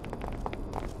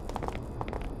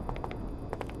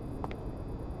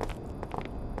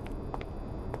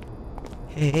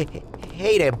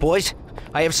 Hey there, boys.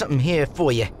 I have something here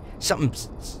for you. Something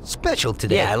special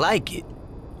today. Yeah, I like it.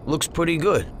 Looks pretty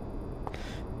good.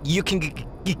 You can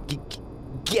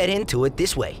get into it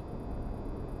this way.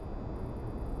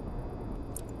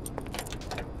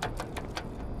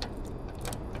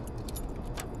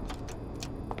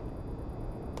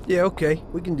 Yeah, okay.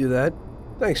 We can do that.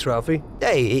 Thanks, Ralphie.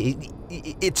 Hey,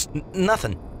 it's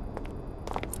nothing.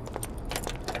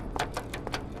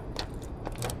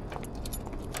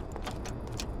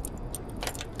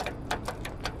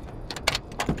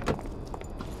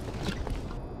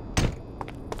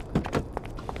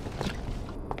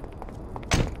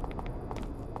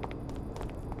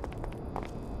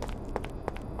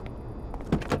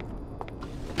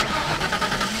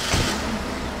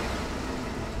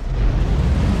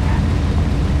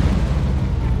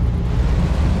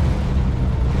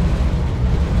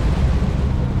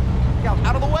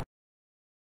 Out of the way!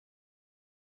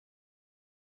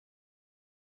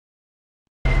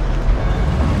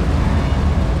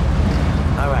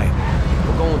 Alright,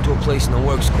 we're going to a place in the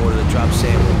works quarter to drop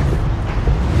sample.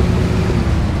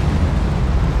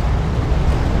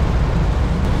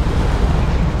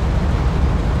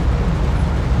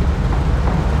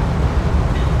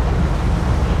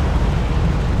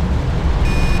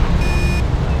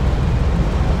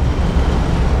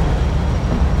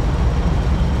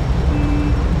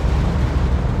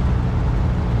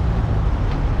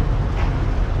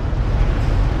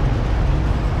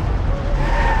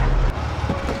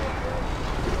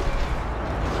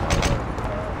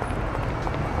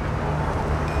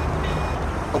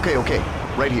 Okay,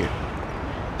 right here.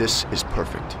 This is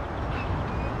perfect.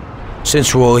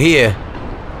 Since we're all here,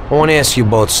 I want to ask you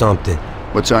about something.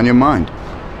 What's on your mind?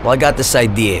 Well, I got this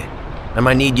idea. I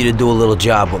might need you to do a little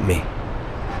job with me.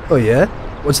 Oh, yeah?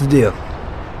 What's the deal?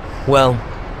 Well,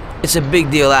 it's a big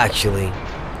deal, actually.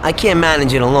 I can't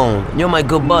manage it alone, and you're my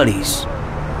good buddies.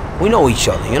 We know each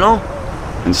other, you know?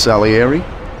 And Salieri?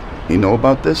 He know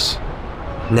about this?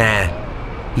 Nah.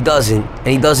 He doesn't, and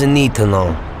he doesn't need to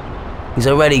know. He's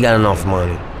already got enough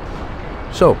money.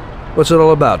 So, what's it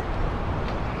all about?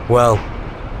 Well,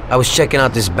 I was checking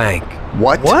out this bank.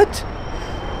 What? What?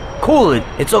 Cool it,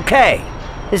 it's okay.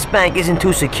 This bank isn't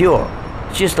too secure.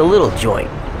 It's just a little joint.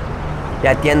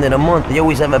 At the end of the month, they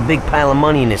always have a big pile of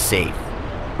money in the safe.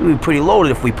 We'd be pretty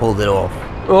loaded if we pulled it off.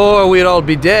 Or we'd all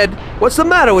be dead. What's the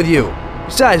matter with you?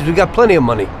 Besides, we got plenty of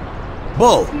money.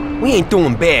 Bull, we ain't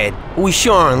doing bad, but we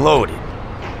sure aren't loaded.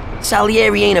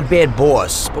 Salieri ain't a bad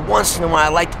boss, but once in a while I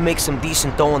like to make some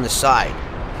decent dough on the side.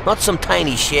 Not some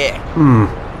tiny share.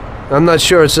 I'm not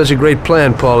sure it's such a great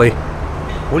plan, Paulie.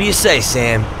 What do you say,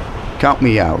 Sam? Count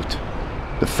me out.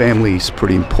 The family's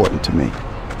pretty important to me.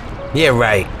 Yeah,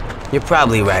 right. You're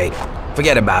probably right.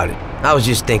 Forget about it. I was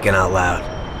just thinking out loud.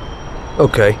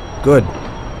 Okay, good.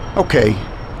 Okay,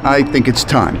 I think it's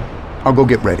time. I'll go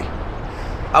get ready.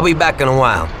 I'll be back in a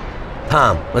while.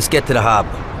 Tom, let's get to the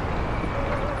harbor.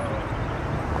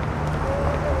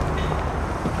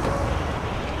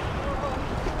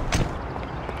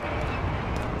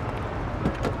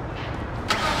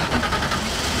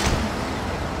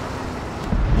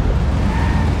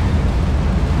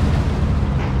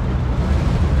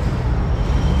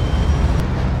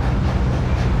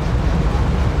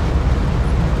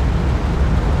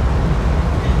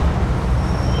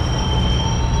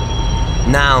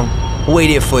 Now, wait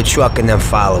here for a truck and then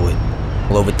follow it.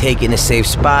 We'll overtake it in a safe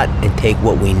spot and take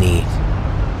what we need.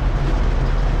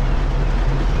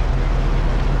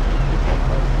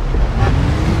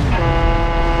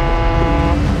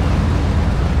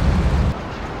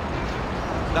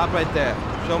 Stop right there.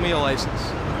 Show me your license.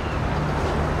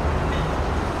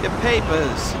 Your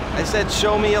papers. I said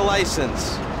show me your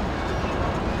license.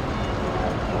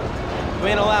 You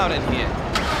ain't allowed in here.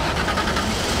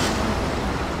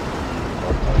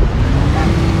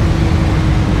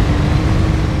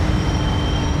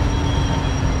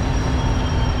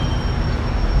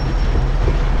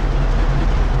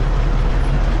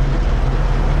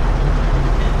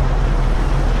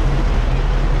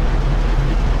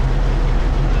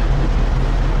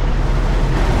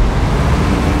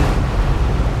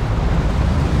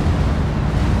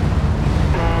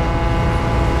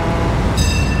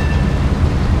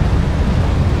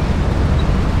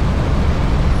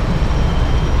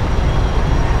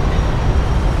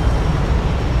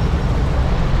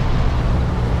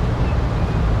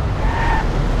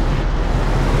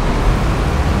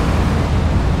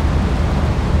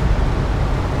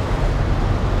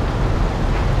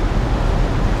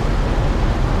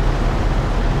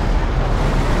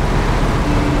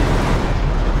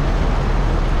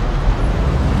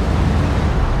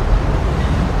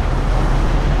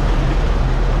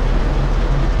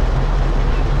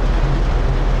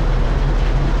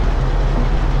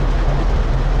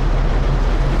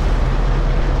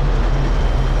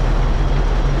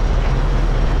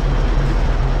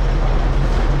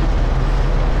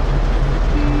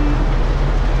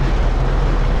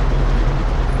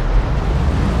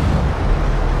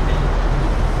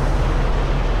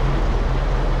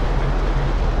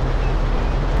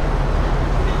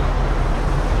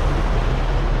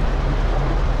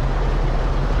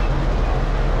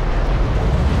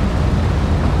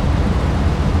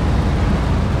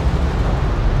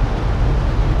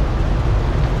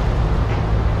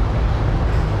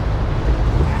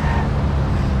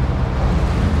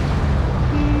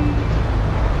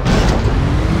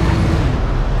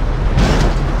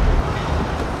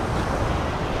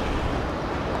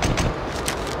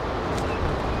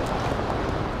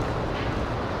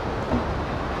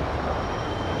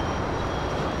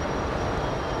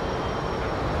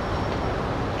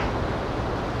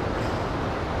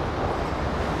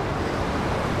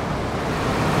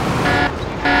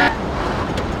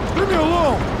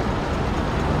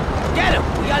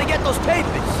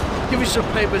 Give me some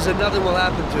papers and nothing will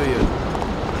happen to you.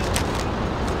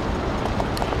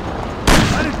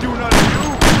 I didn't do nothing to you.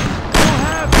 You don't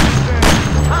have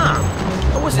anything. Tom,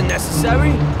 that wasn't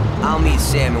necessary. I'll meet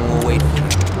Sam and we'll wait for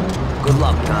you. Good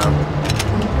luck, Tom.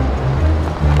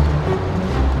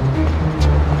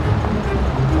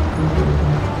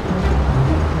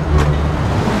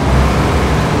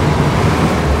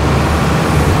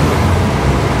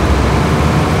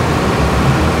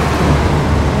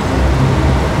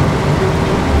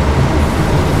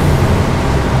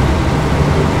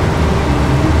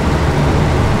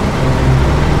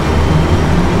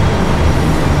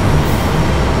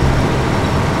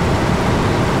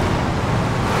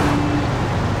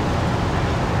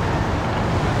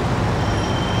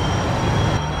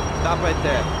 Stop right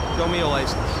there. Show me your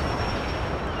license.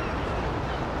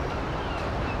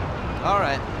 All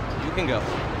right, you can go.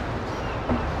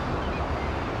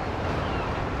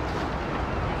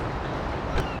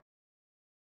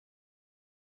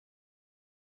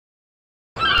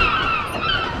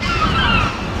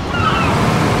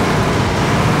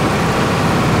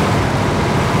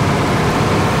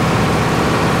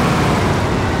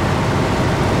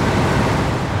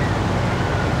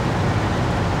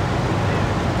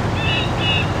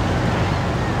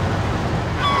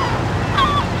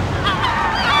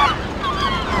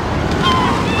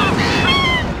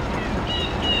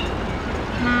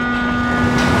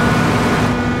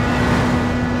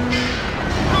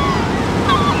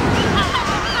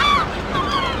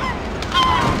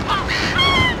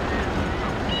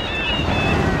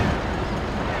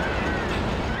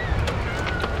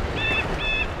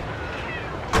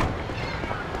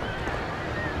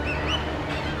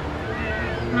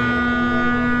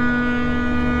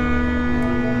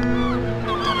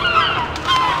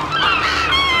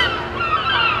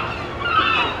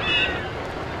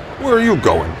 you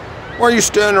going? Why are you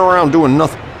standing around doing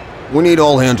nothing? We need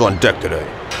all hands on deck today.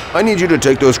 I need you to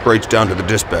take those crates down to the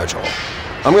dispatch hall.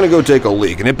 I'm gonna go take a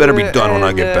leak, and it better be done when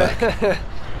I get back.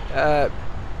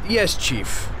 Yes,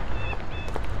 Chief.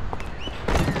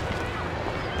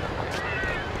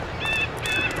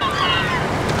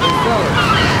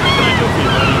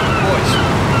 Boys,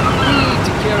 we need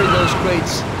to carry those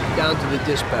crates down to the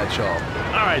dispatch hall.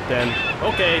 All right, then.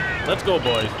 Okay, let's go,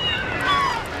 boys.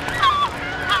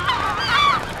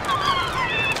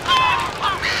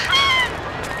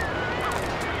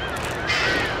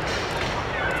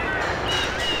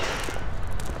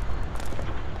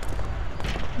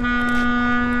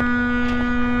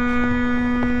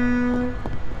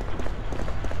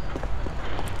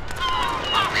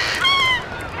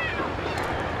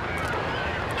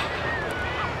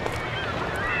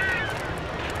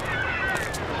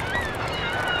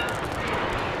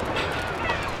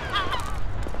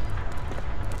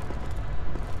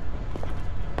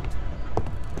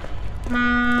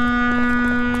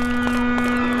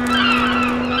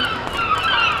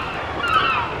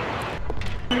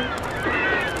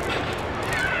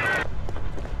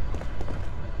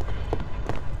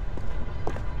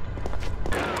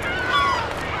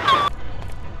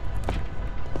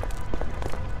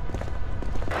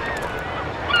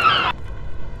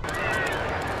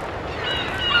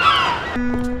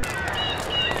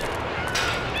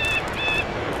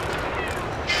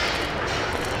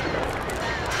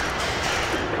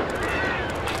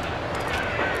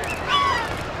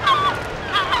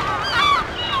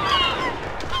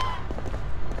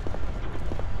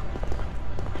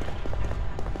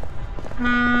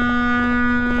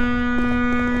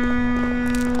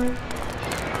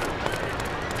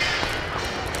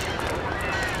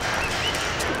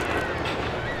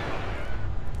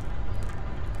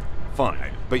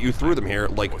 Fine, but you threw them here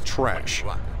like trash.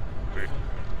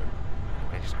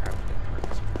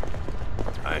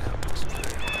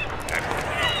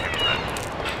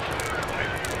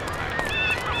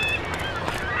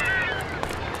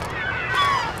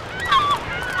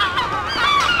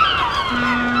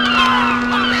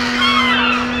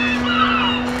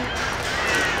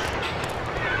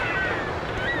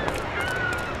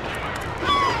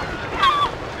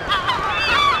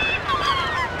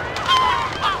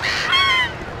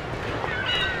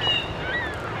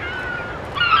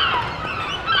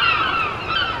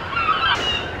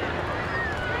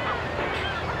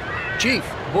 Chief,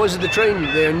 boys of the train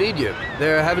there need you.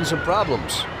 They're having some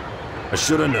problems. I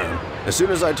should have known. As soon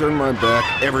as I turn my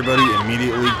back, everybody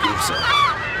immediately goofs up.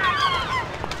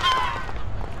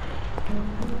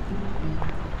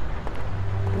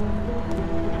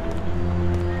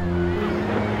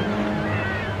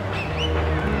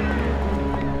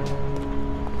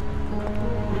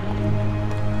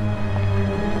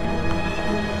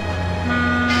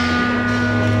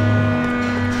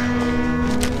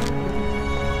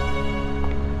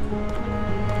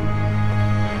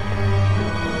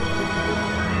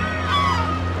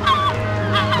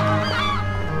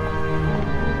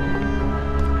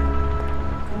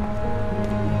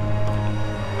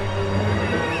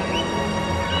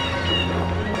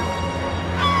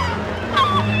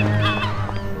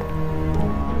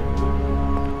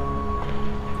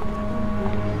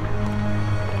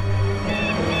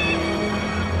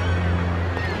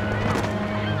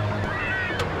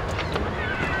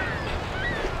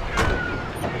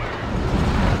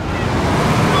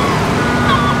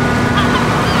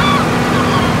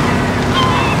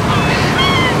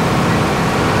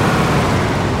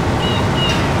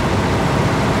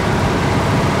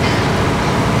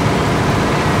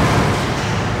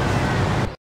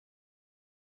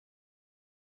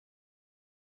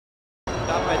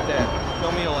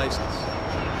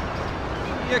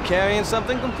 You're carrying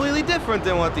something completely different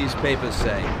than what these papers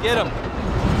say. Get him.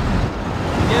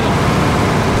 Get him.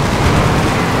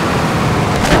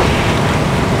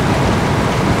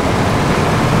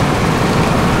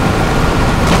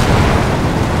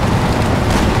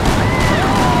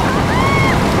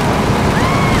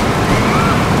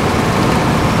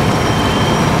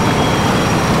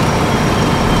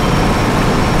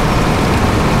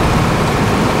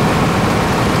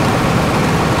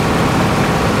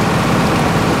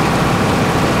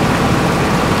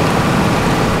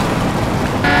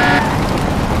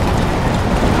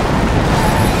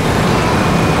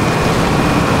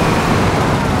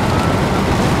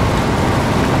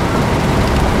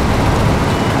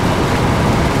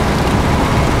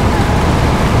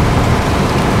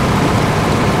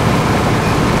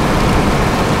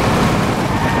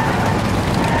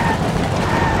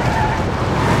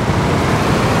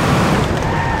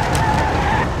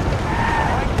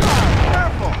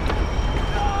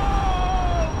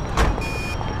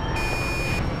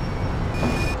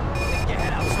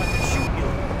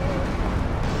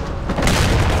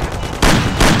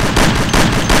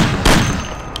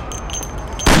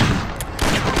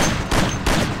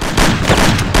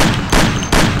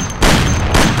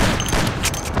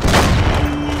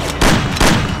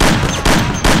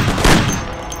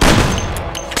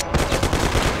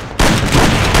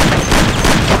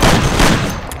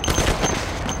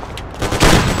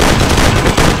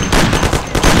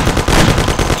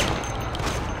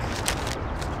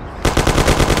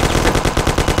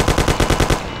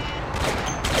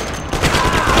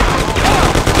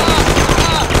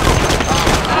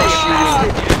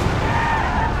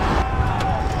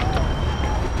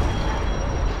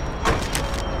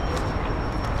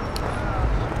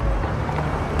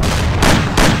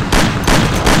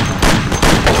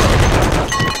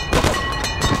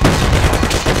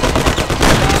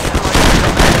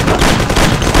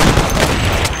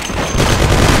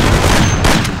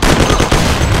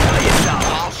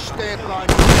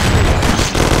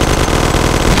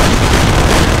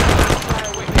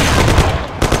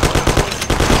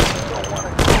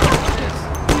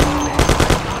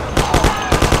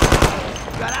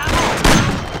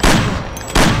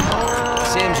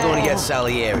 Sam's going to get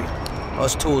Salieri.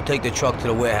 Us two will take the truck to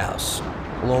the warehouse.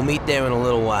 We'll all meet there in a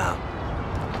little while.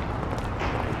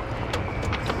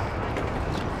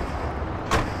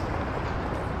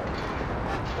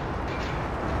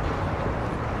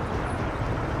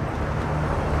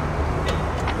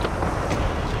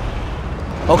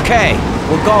 Okay,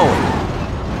 we're going.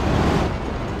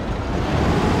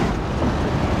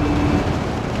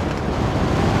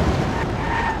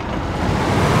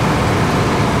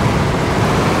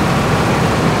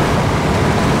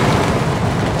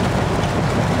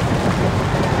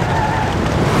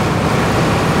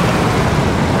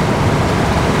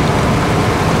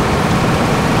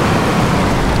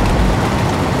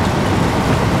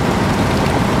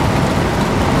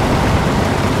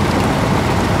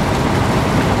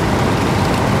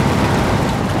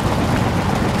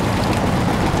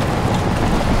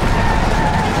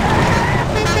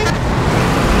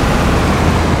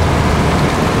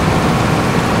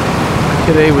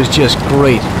 Today was just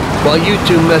great. While you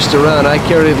two messed around, I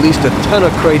carried at least a ton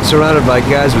of crates surrounded by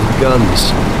guys with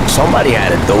guns. Somebody had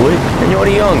to do it, and you're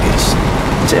the youngest.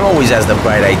 Sam always has the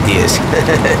bright ideas.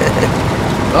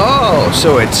 Oh,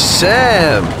 so it's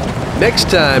Sam. Next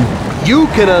time, you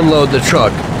can unload the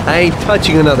truck. I ain't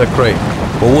touching another crate.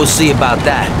 Well, we'll see about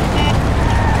that.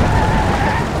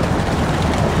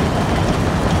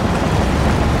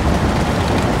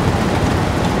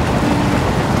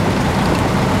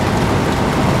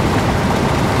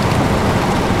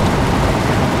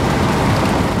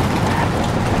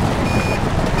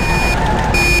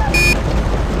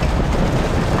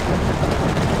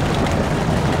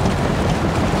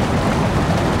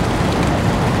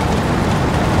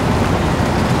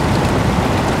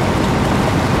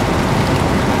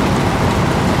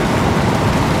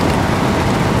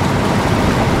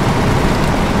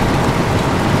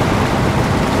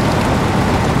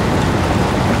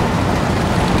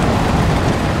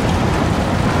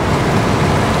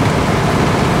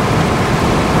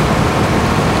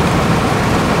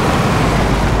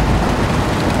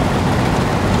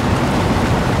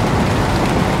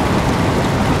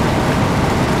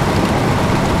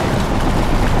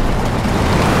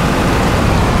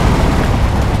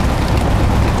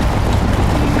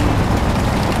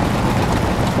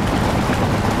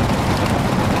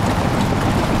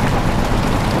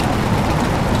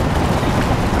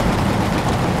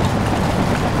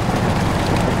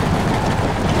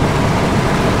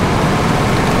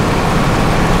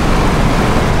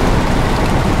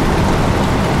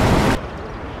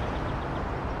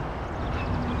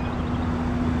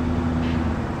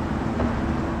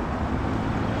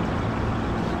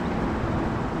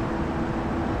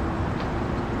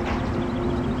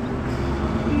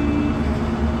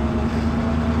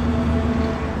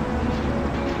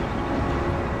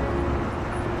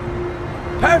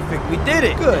 Perfect, we did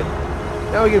it. Good.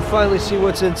 Now we can finally see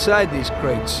what's inside these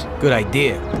crates. Good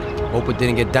idea. Hope it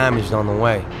didn't get damaged on the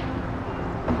way.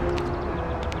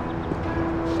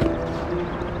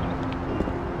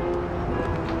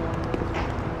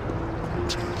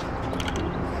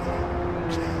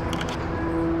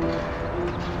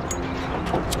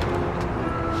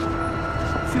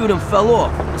 A few of them fell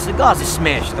off. The cigars are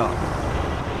smashed up.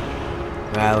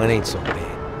 Well, it ain't so bad.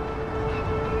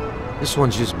 This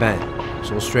one's just bent,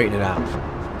 so we'll straighten it out.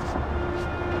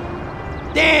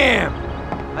 Damn!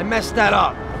 I messed that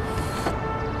up.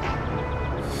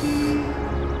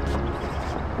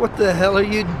 What the hell are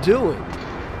you doing?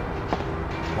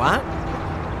 What?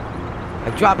 I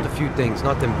dropped a few things,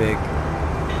 nothing big.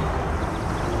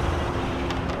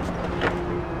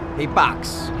 Hey,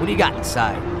 Box, what do you got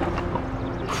inside?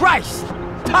 Christ!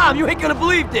 Tom, you ain't gonna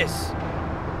believe this!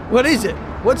 What is it?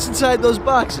 What's inside those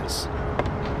boxes?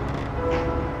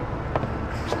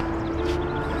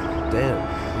 Damn,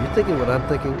 are you thinking what I'm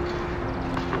thinking?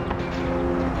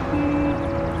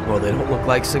 Well, they don't look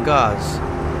like cigars.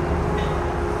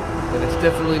 Then it's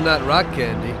definitely not rock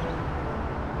candy.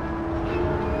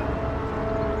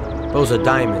 Those are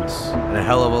diamonds, and a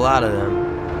hell of a lot of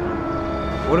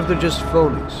them. What if they're just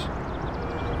phonies?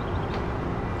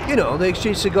 You know, they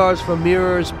exchange cigars for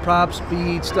mirrors, props,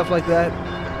 beads, stuff like that.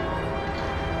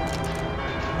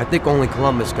 I think only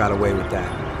Columbus got away with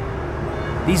that.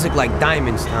 These look like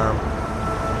diamonds, Tom.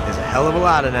 There's a hell of a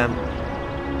lot of them.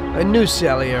 I knew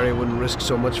Salieri wouldn't risk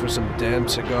so much for some damn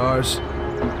cigars.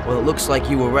 Well, it looks like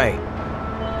you were right.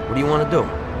 What do you want to do?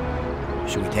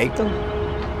 Should we take them?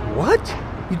 What?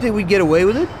 You think we'd get away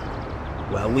with it?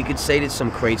 Well, we could say that some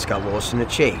crates got lost in the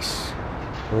chase.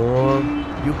 Or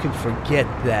you can forget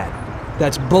that.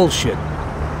 That's bullshit.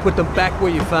 Put them back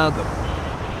where you found them.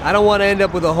 I don't want to end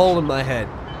up with a hole in my head.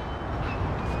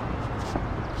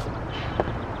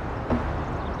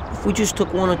 if we just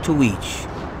took one or two each?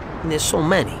 And there's so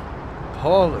many.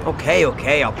 Paulie.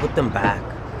 Okay, I'll put them back.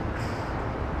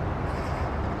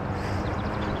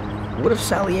 What if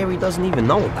Salieri doesn't even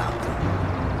know about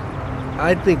them?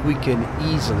 I think we can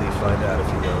easily find out if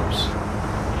he knows.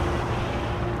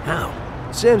 How?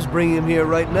 Sam's bringing him here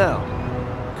right now.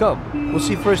 Come, we'll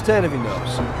see firsthand if he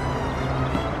knows.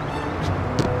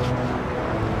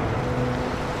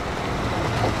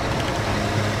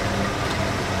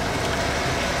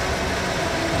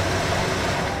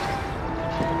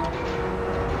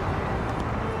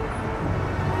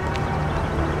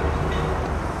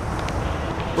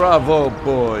 Bravo,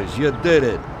 boys, you did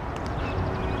it.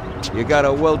 You got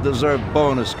a well-deserved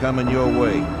bonus coming your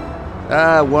way.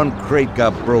 Ah, one crate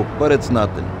got broke, but it's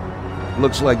nothing.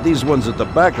 Looks like these ones at the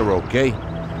back are okay.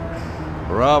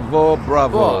 Bravo,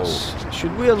 bravo. Boss,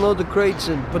 should we unload the crates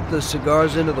and put the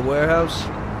cigars into the warehouse?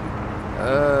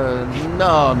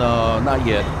 No, not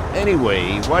yet.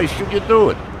 Anyway, why should you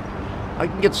do it? I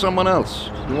can get someone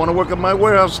else. You want to work at my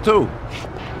warehouse, too?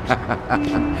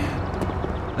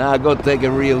 Now, go take it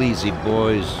real easy,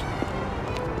 boys.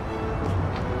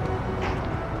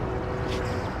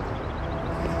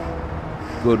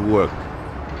 Good work.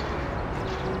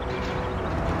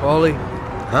 Paulie?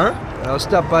 Huh? I'll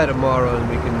stop by tomorrow and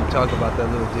we can talk about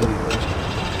that little deal you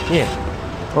mentioned.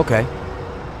 Yeah, okay.